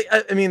 But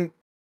I mean,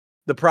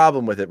 the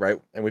problem with it,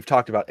 right? And we've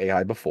talked about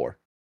AI before.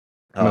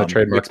 I'm gonna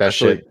trademark that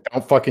shit.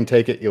 Don't fucking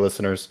take it, you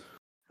listeners.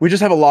 We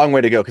just have a long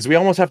way to go because we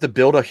almost have to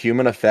build a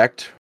human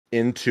effect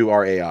into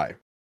our AI,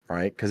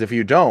 right? Because if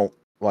you don't,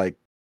 like,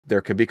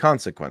 there could be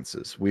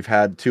consequences. We've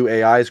had 2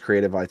 AIs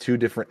created by 2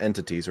 different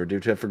entities or 2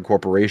 different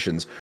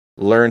corporations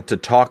learn to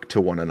talk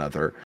to one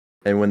another.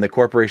 And when the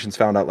corporations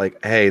found out,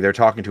 like, hey, they're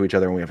talking to each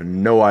other and we have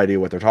no idea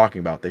what they're talking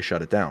about, they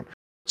shut it down.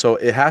 So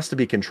it has to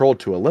be controlled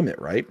to a limit,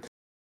 right?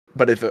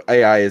 But if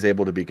AI is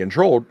able to be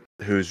controlled,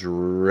 who's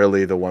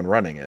really the one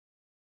running it?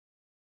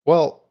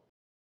 Well,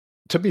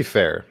 to be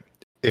fair,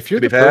 if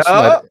you're To the be fair-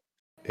 person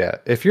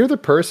if you're the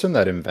person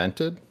that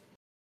invented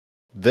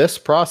this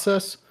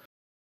process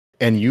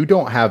and you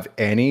don't have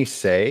any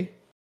say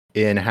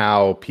in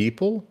how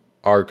people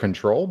are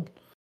controlled,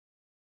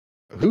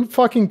 who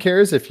fucking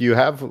cares if you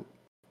have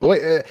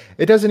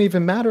it doesn't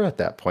even matter at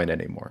that point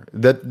anymore.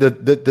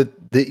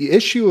 The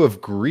issue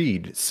of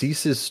greed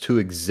ceases to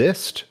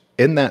exist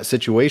in that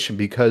situation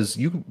because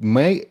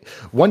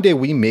one day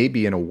we may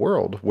be in a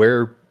world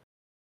where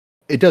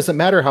it doesn't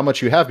matter how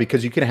much you have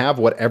because you can have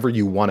whatever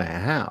you want to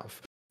have.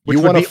 Which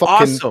would be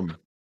awesome.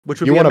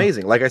 Which would be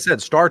amazing. Like I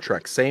said, Star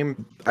Trek,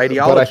 same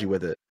ideology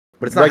with it.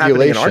 But it's not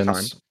happening in our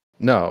time.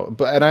 No,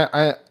 but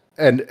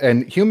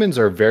and humans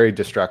are very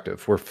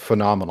destructive. We're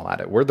phenomenal at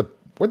it. We're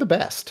the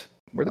best.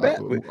 We're the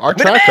best. Our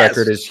track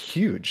record is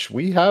huge.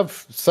 We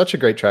have such a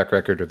great track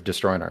record of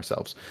destroying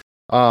ourselves.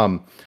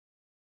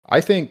 I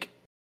think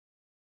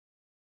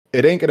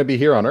it ain't going to be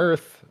here on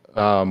Earth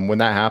when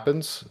that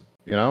happens.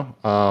 You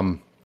know.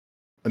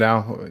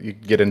 Now you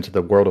get into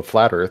the world of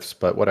flat Earths,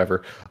 but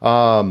whatever.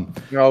 No,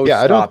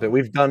 yeah, stop it.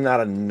 We've done that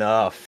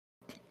enough.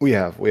 We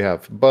have.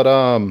 But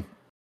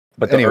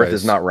the Earth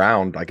is not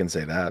round. I can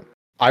say that.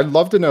 I'd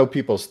love to know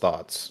people's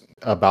thoughts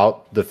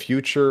about the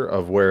future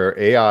of where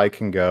AI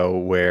can go,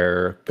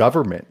 where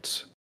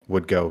government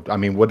would go. I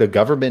mean, would a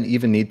government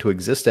even need to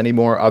exist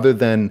anymore other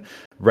than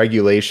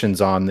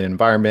regulations on the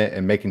environment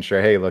and making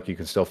sure, hey, look, you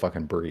can still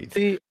fucking breathe.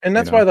 See, and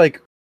that's why,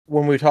 like,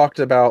 when we talked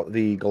about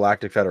the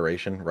Galactic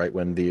Federation, right,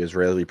 when the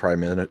Israeli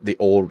Prime Minister, the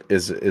old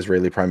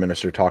Israeli Prime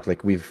Minister talked,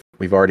 like, we've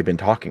already been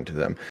talking to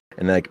them,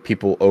 and like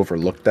people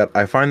overlooked that.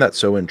 I find that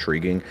so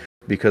intriguing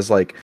because,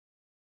 like,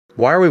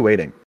 why are we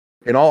waiting?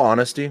 In all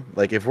honesty,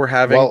 like, if we're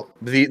having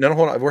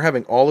if we're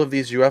having all of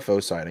these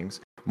UFO sightings,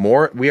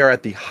 we are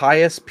at the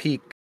highest peak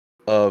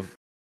of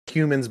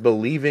humans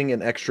believing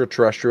in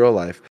extraterrestrial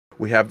life.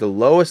 We have the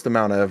lowest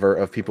amount ever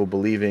of people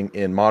believing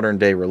in modern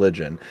day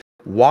religion.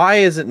 Why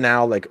is it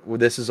now like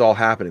this is all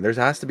happening? There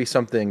has to be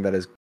something that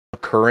is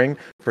occurring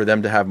for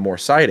them to have more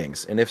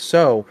sightings. And if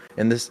so,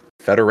 and this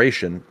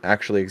federation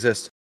actually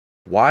exists,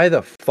 why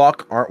the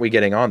fuck aren't we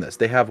getting on this?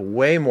 They have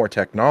way more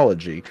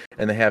technology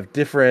and they have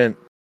different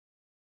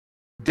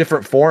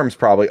forms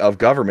probably of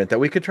government that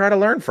we could try to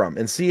learn from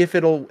and see if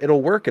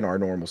it'll work in our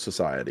normal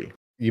society.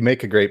 You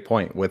make a great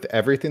point with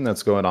everything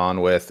that's going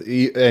on with,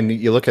 and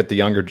you look at the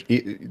younger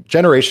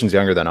generations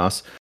younger than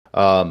us.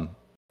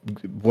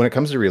 When it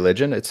comes to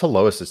religion, it's the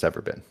lowest it's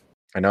ever been.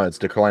 I know it's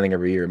declining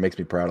every year. It makes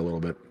me proud a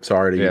little bit.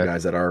 Sorry to you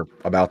guys that are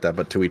about that,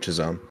 but to each his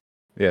own.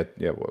 Yeah,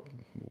 well,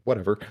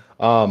 whatever.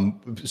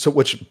 So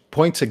which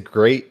points a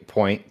great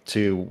point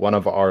to one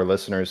of our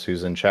listeners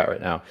who's in chat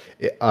right now.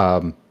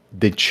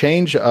 The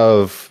change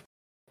of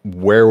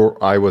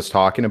where I was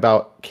talking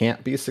about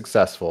can't be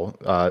successful.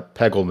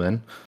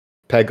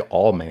 Peg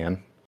all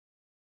men.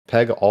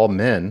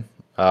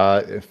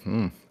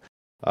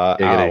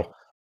 Ow.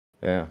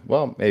 Yeah,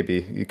 well,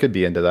 maybe you could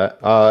be into that.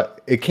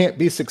 It can't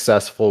be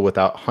successful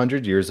without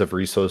 100 years of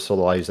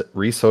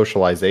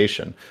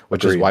resocialization,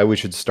 which is Agreed. why we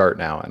should start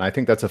now. And I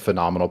think that's a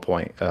phenomenal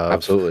point.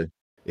 Absolutely.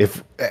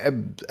 If,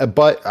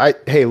 but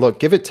hey, look,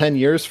 give it 10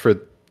 years for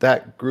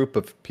that group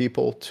of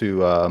people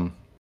to,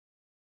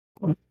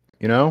 But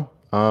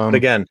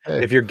again,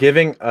 hey. if you're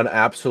giving an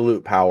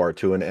absolute power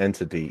to an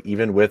entity,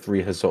 even with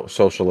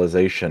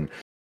socialization,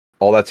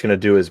 all that's going to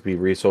do is be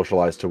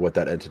re-socialized to what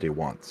that entity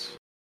wants.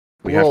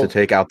 We have to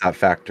take out that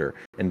factor.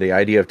 And the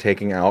idea of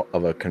taking out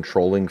of a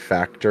controlling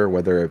factor,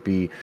 whether it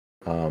be,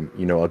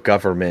 a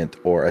government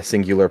or a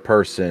singular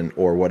person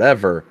or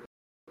whatever,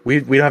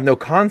 we have no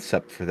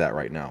concept for that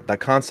right now. That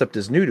concept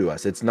is new to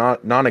us. It's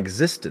not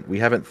non-existent. We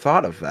haven't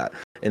thought of that.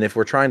 And if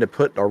we're trying to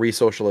put our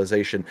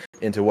re-socialization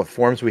into what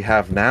forms we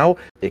have now,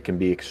 it can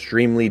be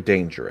extremely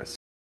dangerous.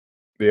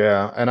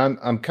 Yeah, and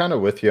I'm kind of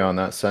with you on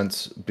that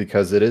sense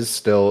because it is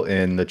still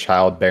in the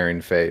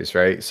childbearing phase,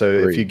 right? So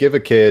if you give a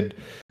kid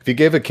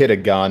a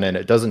gun and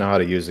it doesn't know how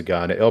to use a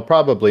gun, it'll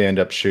probably end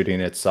up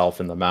shooting itself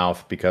in the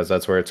mouth because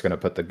that's where it's going to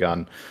put the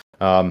gun.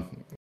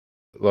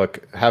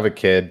 Look, have a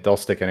kid, they'll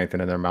stick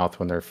anything in their mouth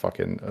when they're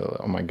fucking,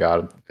 oh my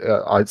God.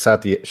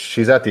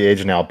 She's at the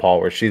age now, Paul,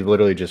 where she's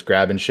literally just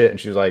grabbing shit and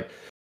she's like,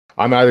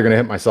 I'm either going to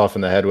hit myself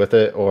in the head with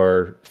it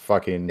or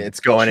fucking it's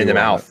going in the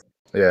mouth.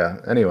 Yeah,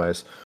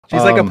 anyways.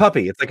 She's like a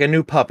puppy. It's like a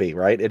new puppy,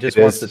 right? It just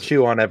wants to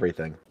chew on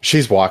everything.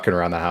 She's walking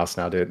around the house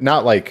now, dude.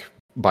 Not like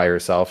by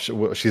herself.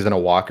 She's in a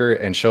walker,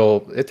 and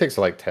it takes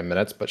her like 10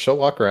 minutes, but she'll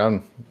walk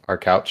around our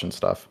couch and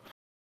stuff.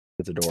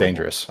 It's adorable. It's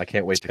dangerous. I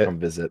can't wait to come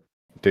visit.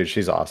 Dude,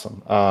 she's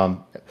awesome.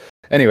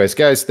 Anyways,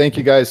 guys, thank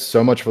you guys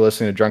so much for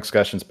listening to Drunk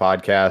Discussions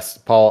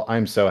podcast. Paul,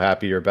 I'm so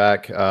happy you're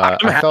back.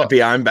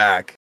 I'm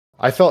back.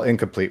 I felt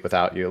incomplete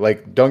without you.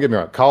 Like, don't get me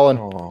wrong. Colin,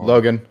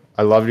 Logan,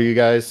 I love you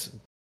guys.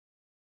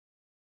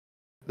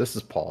 This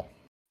is Paul.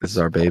 This is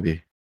our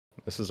baby.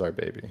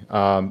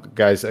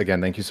 Guys,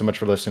 again, thank you so much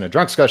for listening to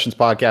Drunk Discussions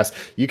podcast.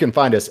 You can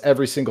find us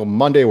every single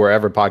Monday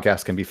wherever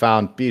podcasts can be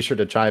found. Be sure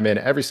to chime in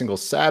every single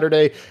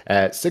Saturday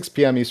at 6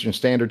 p.m. Eastern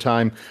Standard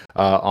Time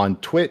on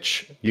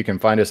Twitch. You can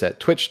find us at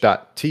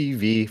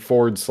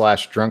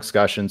twitch.tv/Drunk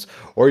Discussions,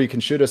 or you can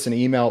shoot us an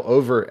email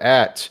over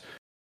at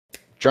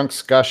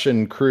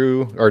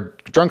drunkscussioncrew or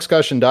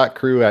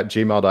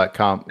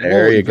drunkscussion.crew@gmail.com.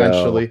 There you go. We'll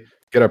eventually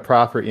get a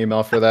proper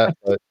email for that.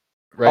 But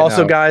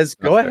also, guys,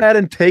 go ahead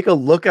and take a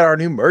look at our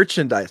new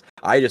merchandise.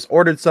 I just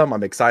ordered some.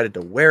 I'm excited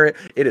to wear it.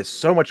 It is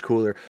so much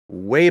cooler,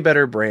 way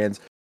better brands,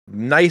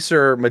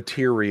 nicer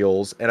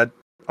materials, and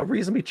a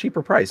reasonably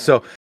cheaper price.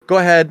 So go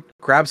ahead,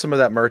 grab some of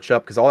that merch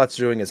up because all that's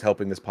doing is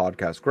helping this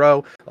podcast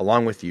grow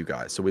along with you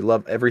guys. So we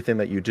love everything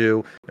that you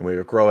do, and we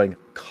are growing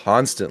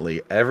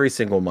constantly every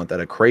single month at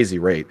a crazy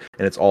rate,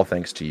 and it's all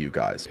thanks to you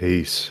guys.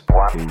 Peace.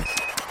 Peace.